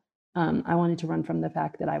alcohol. I wanted to run from the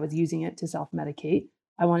fact that I was using it to self-medicate.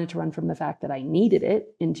 I wanted to run from the fact that I needed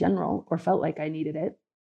it in general, or felt like I needed it.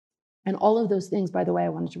 And all of those things, by the way, I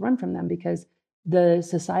wanted to run from them because the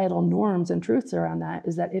societal norms and truths around that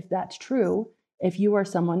is that if that's true, if you are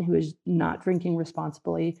someone who is not drinking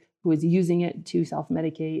responsibly, who is using it to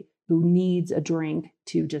self-medicate, who needs a drink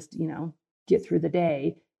to just, get through the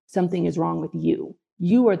day, something is wrong with you.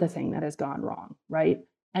 You are the thing that has gone wrong, right?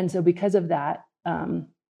 And so because of that,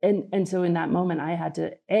 and so in that moment, I had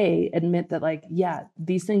to admit that, like, yeah,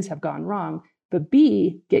 these things have gone wrong, but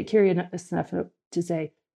B, get curious enough to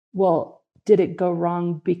say, well, did it go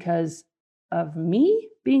wrong because of me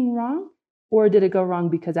being wrong? Or did it go wrong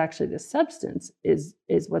because actually the substance is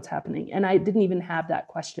what's happening? And I didn't even have that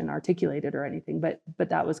question articulated or anything, but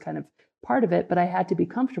that was kind of part of it. But I had to be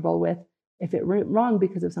comfortable with, if it went wrong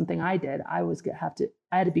because of something I did, I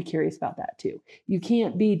had to be curious about that too. You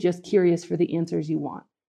can't be just curious for the answers you want.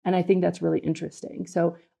 And I think that's really interesting.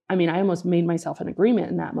 So, I mean, I almost made myself an agreement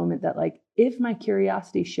in that moment that, like, if my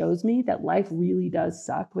curiosity shows me that life really does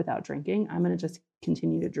suck without drinking, I'm going to just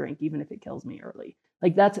continue to drink, even if it kills me early.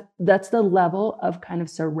 Like, that's the level of kind of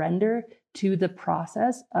surrender to the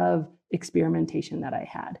process of experimentation that I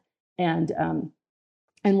had.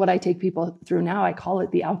 And what I take people through now, I call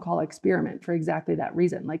it the alcohol experiment for exactly that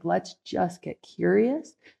reason. Like, let's just get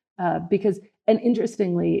curious, because, and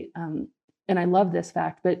interestingly, and I love this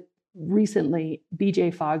fact, but recently,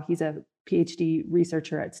 BJ Fogg, he's a PhD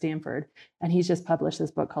researcher at Stanford, and he's just published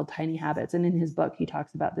this book called Tiny Habits. And in his book, he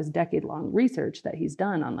talks about this decade-long research that he's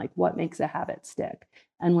done on, like, what makes a habit stick.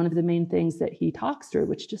 And one of the main things that he talks through,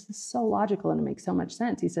 which just is so logical and it makes so much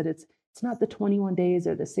sense, he said it's not the 21 days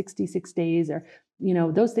or the 66 days, or,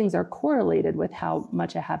 those things are correlated with how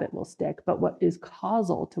much a habit will stick. But what is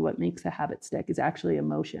causal to what makes a habit stick is actually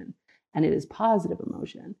emotion, and it is positive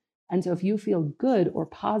emotion. And so if you feel good or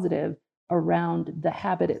positive around the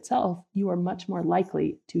habit itself, you are much more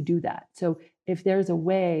likely to do that. So if there's a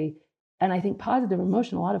way, and I think positive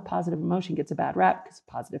emotion, a lot of positive emotion gets a bad rap because of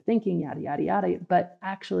positive thinking, yada, yada, yada. But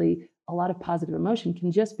actually, a lot of positive emotion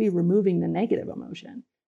can just be removing the negative emotion.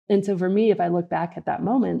 And so for me, if I look back at that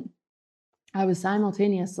moment, I was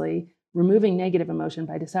simultaneously removing negative emotion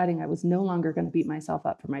by deciding I was no longer going to beat myself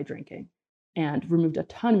up for my drinking, and removed a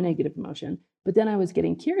ton of negative emotion. But then I was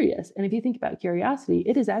getting curious. And if you think about curiosity,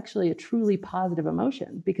 it is actually a truly positive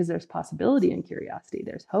emotion because there's possibility in curiosity.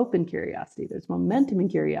 There's hope in curiosity. There's momentum in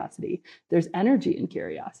curiosity. There's energy in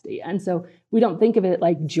curiosity. And so we don't think of it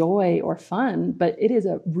like joy or fun, but it is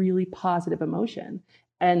a really positive emotion.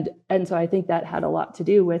 And so I think that had a lot to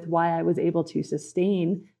do with why I was able to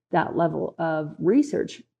sustain that level of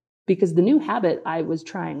research, because the new habit I was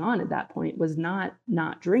trying on at that point was not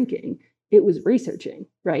drinking. It was researching,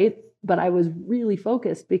 right? But I was really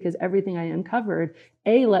focused because everything I uncovered,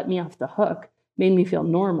 let me off the hook, made me feel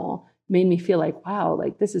normal, made me feel like, wow,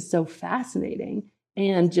 like this is so fascinating,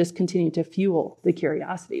 and just continued to fuel the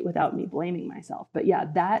curiosity without me blaming myself. But yeah,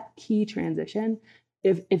 that key transition,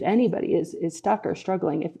 if anybody is stuck or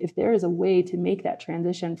struggling, if there is a way to make that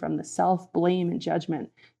transition from the self-blame and judgment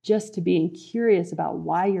just to being curious about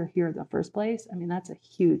why you're here in the first place, I mean, that's a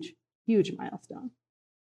huge, huge milestone.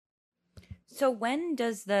 So when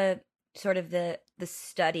does the sort of the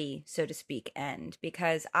study, so to speak, end?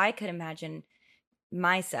 Because I could imagine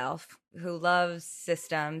myself, who loves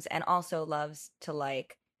systems and also loves to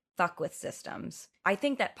like fuck with systems. I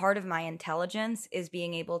think that part of my intelligence is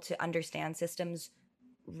being able to understand systems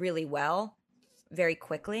really well, very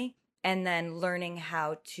quickly, and then learning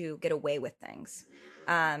how to get away with things.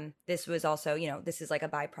 This was also, this is like a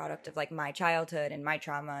byproduct of like my childhood and my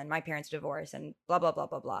trauma and my parents' divorce and blah, blah, blah,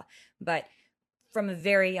 blah, blah. But from a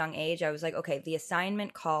very young age, I was like, okay, the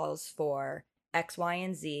assignment calls for X, Y,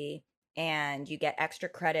 and Z, and you get extra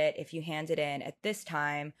credit if you hand it in at this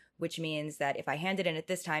time, which means that if I hand it in at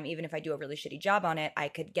this time, even if I do a really shitty job on it, I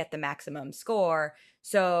could get the maximum score.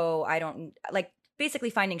 So I don't like basically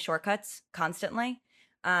finding shortcuts constantly,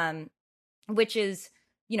 which is,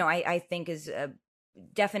 I think is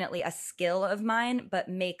definitely a skill of mine, but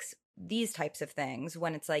makes these types of things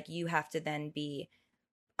when it's like you have to then be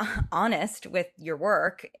honest with your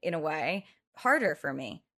work in a way harder for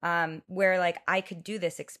me, where like I could do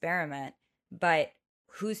this experiment, but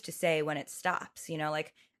who's to say when it stops?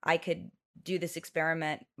 Like I could do this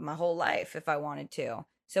experiment my whole life if I wanted to.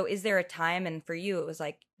 So is there a time? And for you it was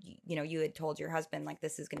like, you had told your husband like,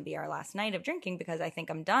 this is going to be our last night of drinking because I think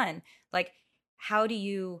I'm done. Like, how do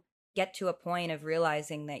you get to a point of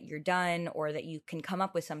realizing that you're done, or that you can come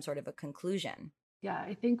up with some sort of a conclusion? Yeah,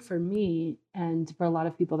 I think for me and for a lot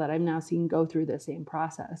of people that I'm now seeing go through the same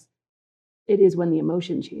process, it is when the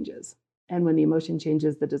emotion changes. And when the emotion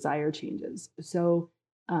changes, the desire changes. So,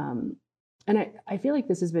 and I feel like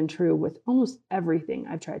this has been true with almost everything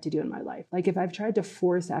I've tried to do in my life. Like if I've tried to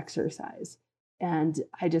force exercise and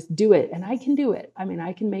I just do it, and I can do it. I mean,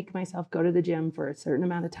 I can make myself go to the gym for a certain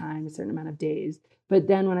amount of time, a certain amount of days. But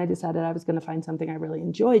then when I decided I was going to find something I really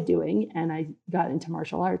enjoyed doing, and I got into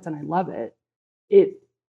martial arts and I love it,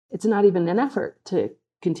 it's not even an effort to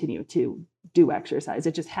continue to do exercise.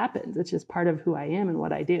 It just happens. It's just part of who I am and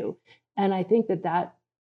what I do. And I think that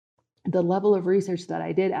the level of research that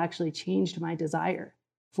I did actually changed my desire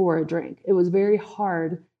for a drink. It was very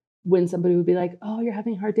hard when somebody would be like, "Oh, you're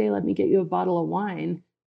having a hard day. Let me get you a bottle of wine."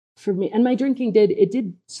 For me, and my drinking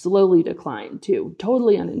did slowly decline too,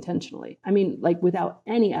 totally unintentionally. I mean, like without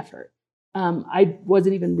any effort. I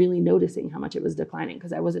wasn't even really noticing how much it was declining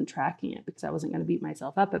because I wasn't tracking it, because I wasn't going to beat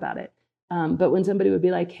myself up about it. But when somebody would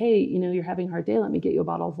be like, "Hey, you're having a hard day, let me get you a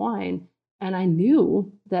bottle of wine." And I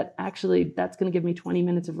knew that actually that's going to give me 20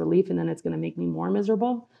 minutes of relief, and then it's going to make me more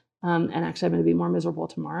miserable. And actually, I'm going to be more miserable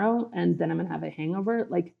tomorrow. And then I'm going to have a hangover.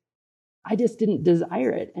 Like, I just didn't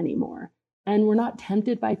desire it anymore. And we're not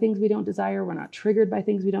tempted by things we don't desire. We're not triggered by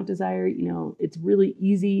things we don't desire. It's really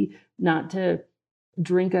easy not to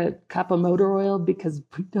drink a cup of motor oil because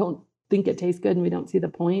we don't think it tastes good and we don't see the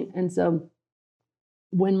point. And so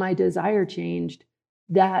when my desire changed,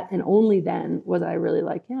 that and only then was I really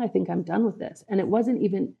like, yeah, I think I'm done with this. And it wasn't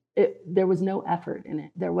even, there was no effort in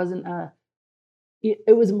it. There wasn't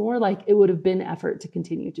it was more like it would have been effort to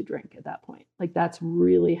continue to drink at that point. Like that's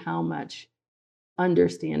really how much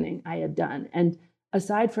understanding I had done. And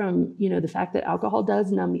aside from, the fact that alcohol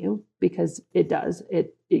does numb you, because it does,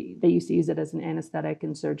 they used to use it as an anesthetic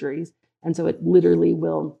in surgeries. And so it literally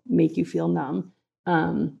will make you feel numb.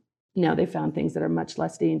 Now they found things that are much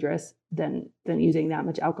less dangerous than using that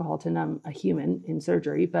much alcohol to numb a human in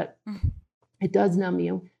surgery, but it does numb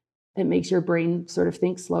you. It makes your brain sort of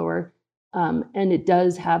think slower. And it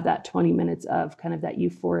does have that 20 minutes of kind of that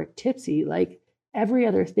euphoric tipsy, like every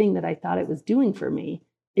other thing that I thought it was doing for me,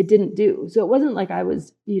 it didn't do. So it wasn't like I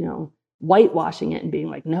was, whitewashing it and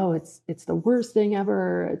being like, no, it's the worst thing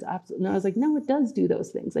ever. It's absolutely no. I was like, no, it does do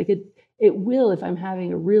those things. Like it will, if I'm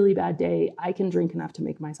having a really bad day, I can drink enough to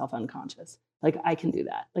make myself unconscious. Like I can do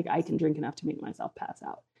that. Like I can drink enough to make myself pass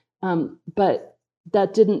out. But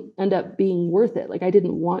that didn't end up being worth it. Like I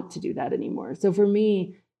didn't want to do that anymore. So for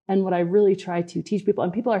me, and what I really try to teach people,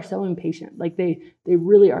 and people are so impatient, like they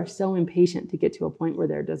really are so impatient to get to a point where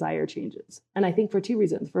their desire changes. And I think for two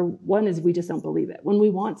reasons. For one is we just don't believe it. When we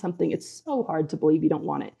want something, it's so hard to believe you don't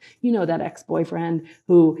want it. You know, that ex-boyfriend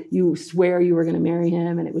who you swear you were going to marry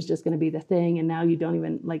him and it was just going to be the thing, and now you don't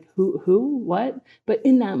even like what? But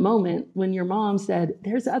in that moment when your mom said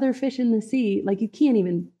there's other fish in the sea, like you can't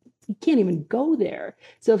even go there.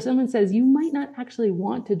 So if someone says you might not actually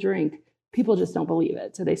want to drink, people just don't believe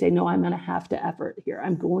it. So they say, no, I'm going to have to effort here.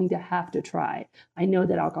 I'm going to have to try. I know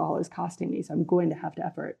that alcohol is costing me, so I'm going to have to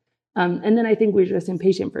effort. And then I think we're just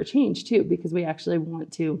impatient for change too, because we actually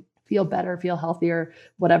want to feel better, feel healthier,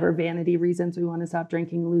 whatever vanity reasons we want to stop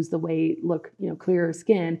drinking, lose the weight, look, clearer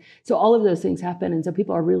skin. So all of those things happen. And so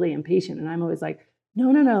people are really impatient. And I'm always like,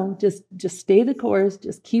 no, just stay the course,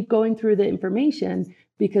 just keep going through the information,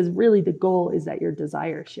 because really the goal is that your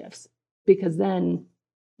desire shifts, because then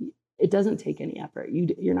it doesn't take any effort.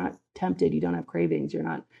 You're not tempted. You don't have cravings. You're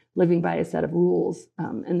not living by a set of rules,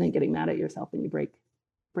 and then getting mad at yourself when you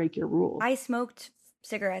break your rules. I smoked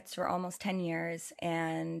cigarettes for almost 10 years,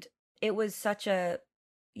 and it was such a,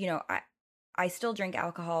 I still drink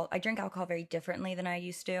alcohol. I drink alcohol very differently than I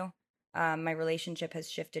used to. My relationship has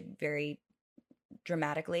shifted very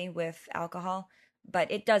dramatically with alcohol, but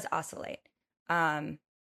it does oscillate.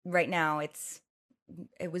 Right now,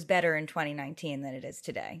 it was better in 2019 than it is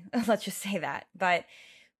today. Let's just say that. But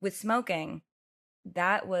with smoking,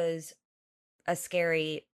 that was a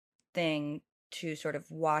scary thing to sort of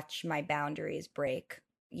watch my boundaries break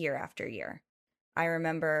year after year. I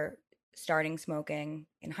remember starting smoking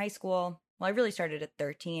in high school. Well, I really started at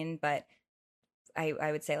 13, but I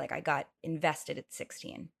would say like I got invested at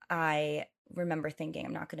 16. I remember thinking,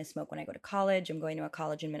 I'm not going to smoke when I go to college. I'm going to a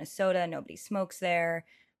college in Minnesota. Nobody smokes there.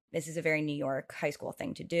 This is a very New York high school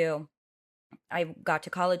thing to do. I got to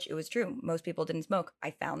college. It was true. Most people didn't smoke.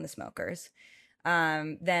 I found the smokers.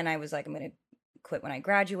 Then I was like, I'm going to quit when I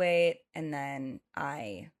graduate. And then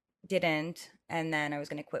I didn't. And then I was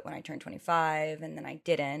going to quit when I turned 25. And then I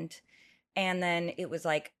didn't. And then it was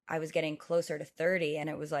like I was getting closer to 30. And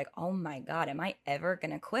it was like, oh my God, am I ever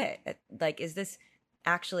going to quit? Like, is this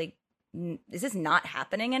not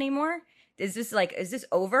happening anymore? Is this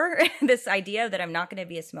over? This idea that I'm not going to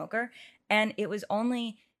be a smoker. And it was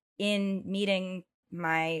only in meeting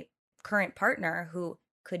my current partner, who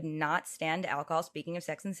could not stand alcohol. Speaking of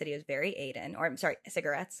Sex and the City, it was very Aiden, or I'm sorry,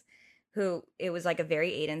 cigarettes. Who it was like a very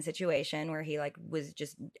Aiden situation where he like was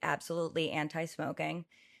just absolutely anti-smoking,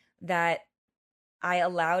 that I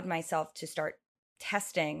allowed myself to start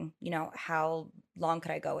testing, how long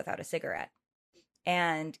could I go without a cigarette?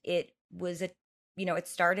 And it was it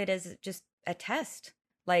started as just a test.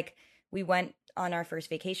 Like we went on our first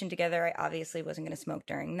vacation together. I obviously wasn't going to smoke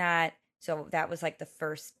during that. So that was like the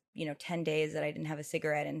first, 10 days that I didn't have a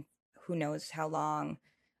cigarette and who knows how long.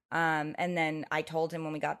 And then I told him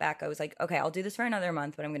when we got back, I was like, okay, I'll do this for another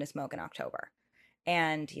month, but I'm going to smoke in October.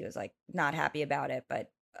 And he was like, not happy about it,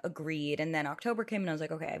 but agreed. And then October came and I was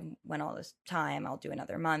like, okay, I went all this time, I'll do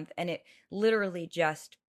another month. And it literally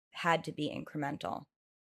just had to be incremental.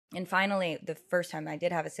 And finally, the first time I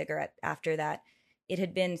did have a cigarette after that, it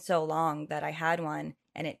had been so long that I had one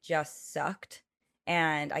and it just sucked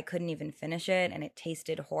and I couldn't even finish it and it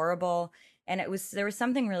tasted horrible. And there was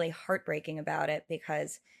something really heartbreaking about it,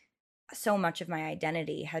 because so much of my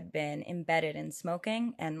identity had been embedded in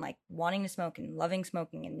smoking and like wanting to smoke and loving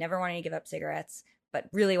smoking and never wanting to give up cigarettes, but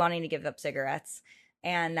really wanting to give up cigarettes.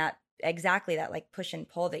 And that exactly that like push and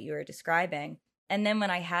pull that you were describing. And then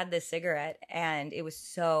when I had this cigarette and it was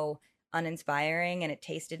so uninspiring and it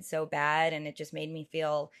tasted so bad and it just made me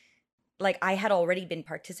feel like I had already been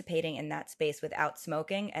participating in that space without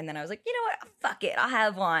smoking. And then I was like, you know what? Fuck it. I'll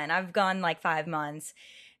have one. I've gone like 5 months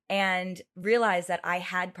and realized that I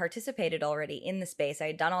had participated already in the space. I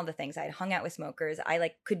had done all the things. I had hung out with smokers. I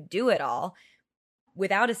like could do it all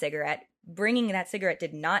without a cigarette. Bringing that cigarette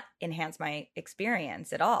did not enhance my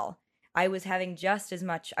experience at all. I was having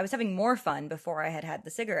more fun before I had had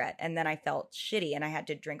the cigarette. And then I felt shitty and I had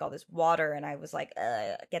to drink all this water and I was like,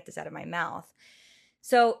 get this out of my mouth.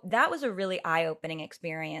 So that was a really eye-opening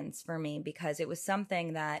experience for me, because it was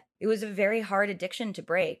something that it was a very hard addiction to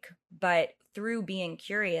break, but through being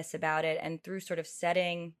curious about it and through sort of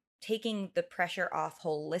taking the pressure off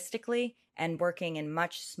holistically and working in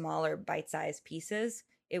much smaller bite-sized pieces,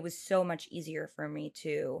 it was so much easier for me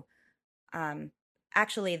to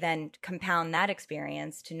actually then compound that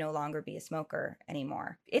experience to no longer be a smoker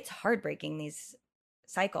anymore. It's heartbreaking, these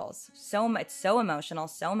cycles. So much, so emotional,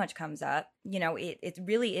 so much comes up. It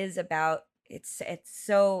really is about it's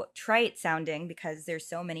so trite sounding because there's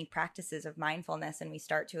so many practices of mindfulness and we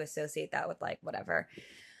start to associate that with like whatever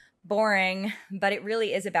boring, but it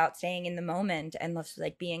really is about staying in the moment and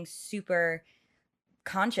like being super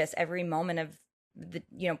conscious every moment of the,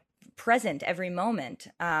 present every moment,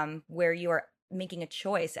 where you are making a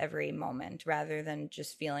choice every moment rather than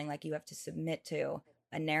just feeling like you have to submit to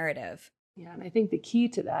a narrative. Yeah, and I think the key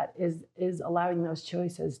to that is allowing those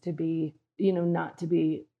choices to be, not to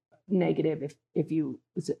be negative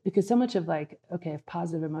because so much of like, okay, if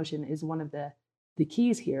positive emotion is one of the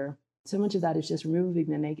keys here, so much of that is just removing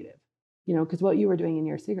the negative, because what you were doing in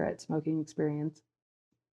your cigarette smoking experience,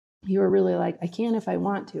 you were really like, I can if I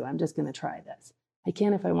want to, I'm just going to try this. I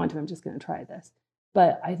can if I want to, I'm just going to try this.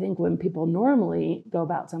 But I think when people normally go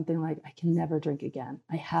about something like, I can never drink again,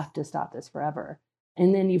 I have to stop this forever.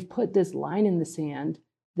 And then you've put this line in the sand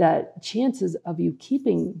that chances of you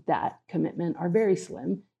keeping that commitment are very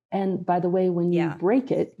slim. And by the way, when you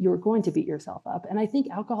break it, you're going to beat yourself up. And I think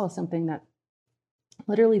alcohol is something that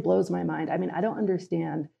literally blows my mind. I mean, I don't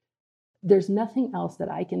understand. There's nothing else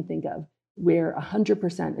that I can think of where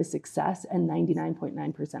 100% is success and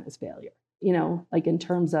 99.9% is failure, like in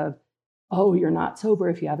terms of, oh, you're not sober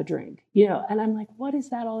if you have a drink, and I'm like, what is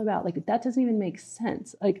that all about? Like, that doesn't even make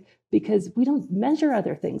sense. Like, because we don't measure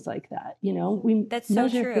other things like that. We That's so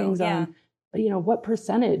measure true. things on, what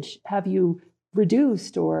percentage have you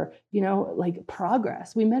reduced or, like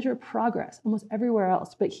progress. We measure progress almost everywhere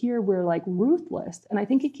else. But here we're like ruthless. And I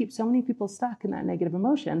think it keeps so many people stuck in that negative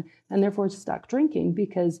emotion and therefore stuck drinking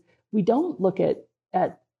because we don't look at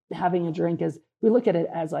having a drink as, we look at it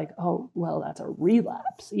as like, oh, well, that's a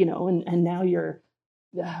relapse, and now you're,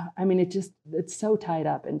 I mean, it's so tied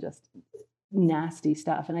up in just nasty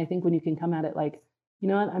stuff. And I think when you can come at it like, you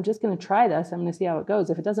know what, I'm just going to try this. I'm going to see how it goes.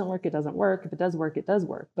 If it doesn't work, it doesn't work. If it does work, it does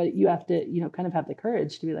work. But you have to, kind of have the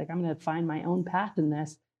courage to be like, I'm going to find my own path in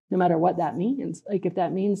this, no matter what that means. Like, if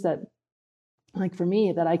that means that, like for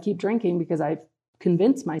me, that I keep drinking because I've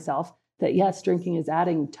convinced myself that yes, drinking is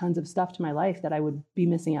adding tons of stuff to my life that I would be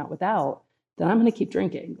missing out without, then I'm going to keep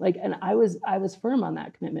drinking. Like, and I was firm on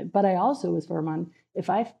that commitment, but I also was firm on, if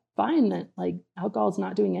I find that like alcohol is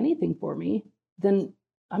not doing anything for me, then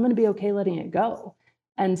I'm going to be okay letting it go.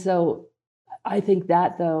 And so I think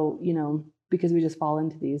that though, because we just fall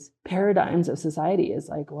into these paradigms of society is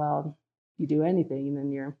like, well, you do anything and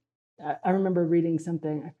then I remember reading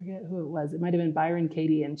something, I forget who it was. It might've been Byron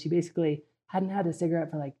Katie. And she basically hadn't had a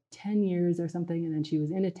cigarette for like 10 years or something. And then she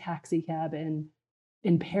was in a taxi cab in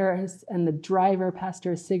Paris and the driver passed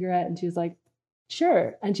her a cigarette and she was like,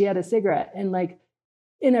 sure. And she had a cigarette and like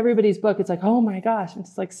in everybody's book, it's like, oh my gosh. And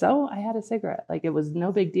it's like, so I had a cigarette, like it was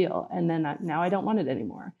no big deal. And then now I don't want it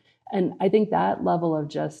anymore. And I think that level of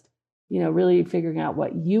just, really figuring out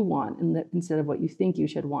what you want instead of what you think you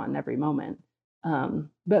should want in every moment.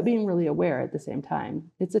 But being really aware at the same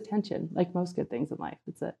time, it's a tension, like most good things in life.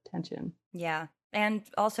 It's a tension. Yeah. And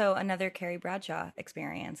also another Carrie Bradshaw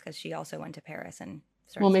experience because she also went to Paris and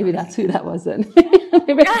started. Well, maybe that's who that was then.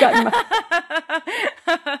 Maybe I've gotten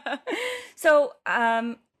So,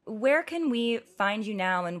 where can we find you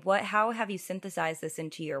now and how have you synthesized this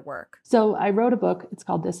into your work? So I wrote a book, it's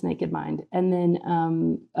called This Naked Mind. And then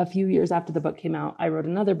a few years after the book came out, I wrote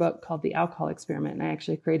another book called The Alcohol Experiment. And I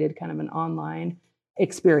actually created kind of an online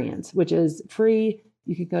experience, which is free.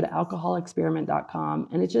 You could go to alcoholexperiment.com.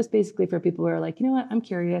 And it's just basically for people who are like, you know what, I'm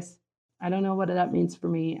curious. I don't know what that means for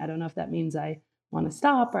me. I don't know if that means I want to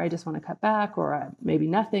stop or I just want to cut back or maybe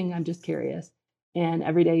nothing. I'm just curious. And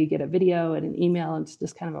every day you get a video and an email. And it's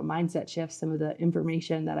just kind of a mindset shift. Some of the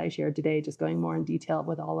information that I shared today, just going more in detail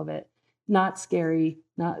with all of it. Not scary.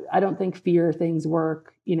 I don't think fear things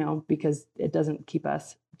work, because it doesn't keep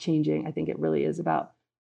us changing. I think it really is about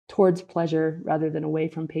towards pleasure rather than away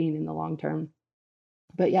from pain in the long term.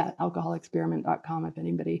 But yeah, alcoholexperiment.com if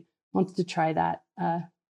anybody wants to try that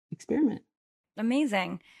experiment.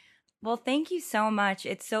 Amazing. Well, thank you so much.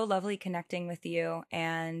 It's so lovely connecting with you.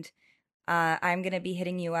 And I'm going to be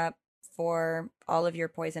hitting you up for all of your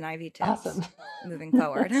poison ivy tips moving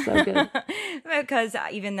forward. So good. Because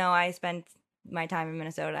even though I spent my time in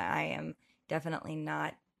Minnesota, I am definitely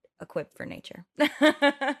not equipped for nature.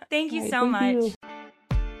 Thank you so much.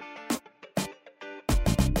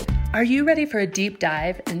 Are you ready for a deep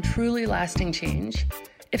dive and truly lasting change?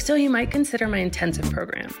 If so, you might consider my intensive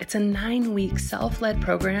program. It's a 9-week self-led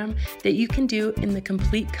program that you can do in the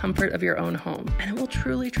complete comfort of your own home, and it will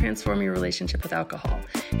truly transform your relationship with alcohol.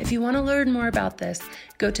 If you want to learn more about this,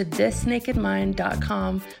 go to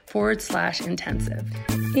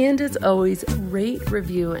thisnakedmind.com/intensive. And as always, rate,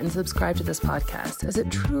 review, and subscribe to this podcast as it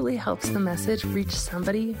truly helps the message reach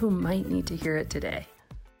somebody who might need to hear it today.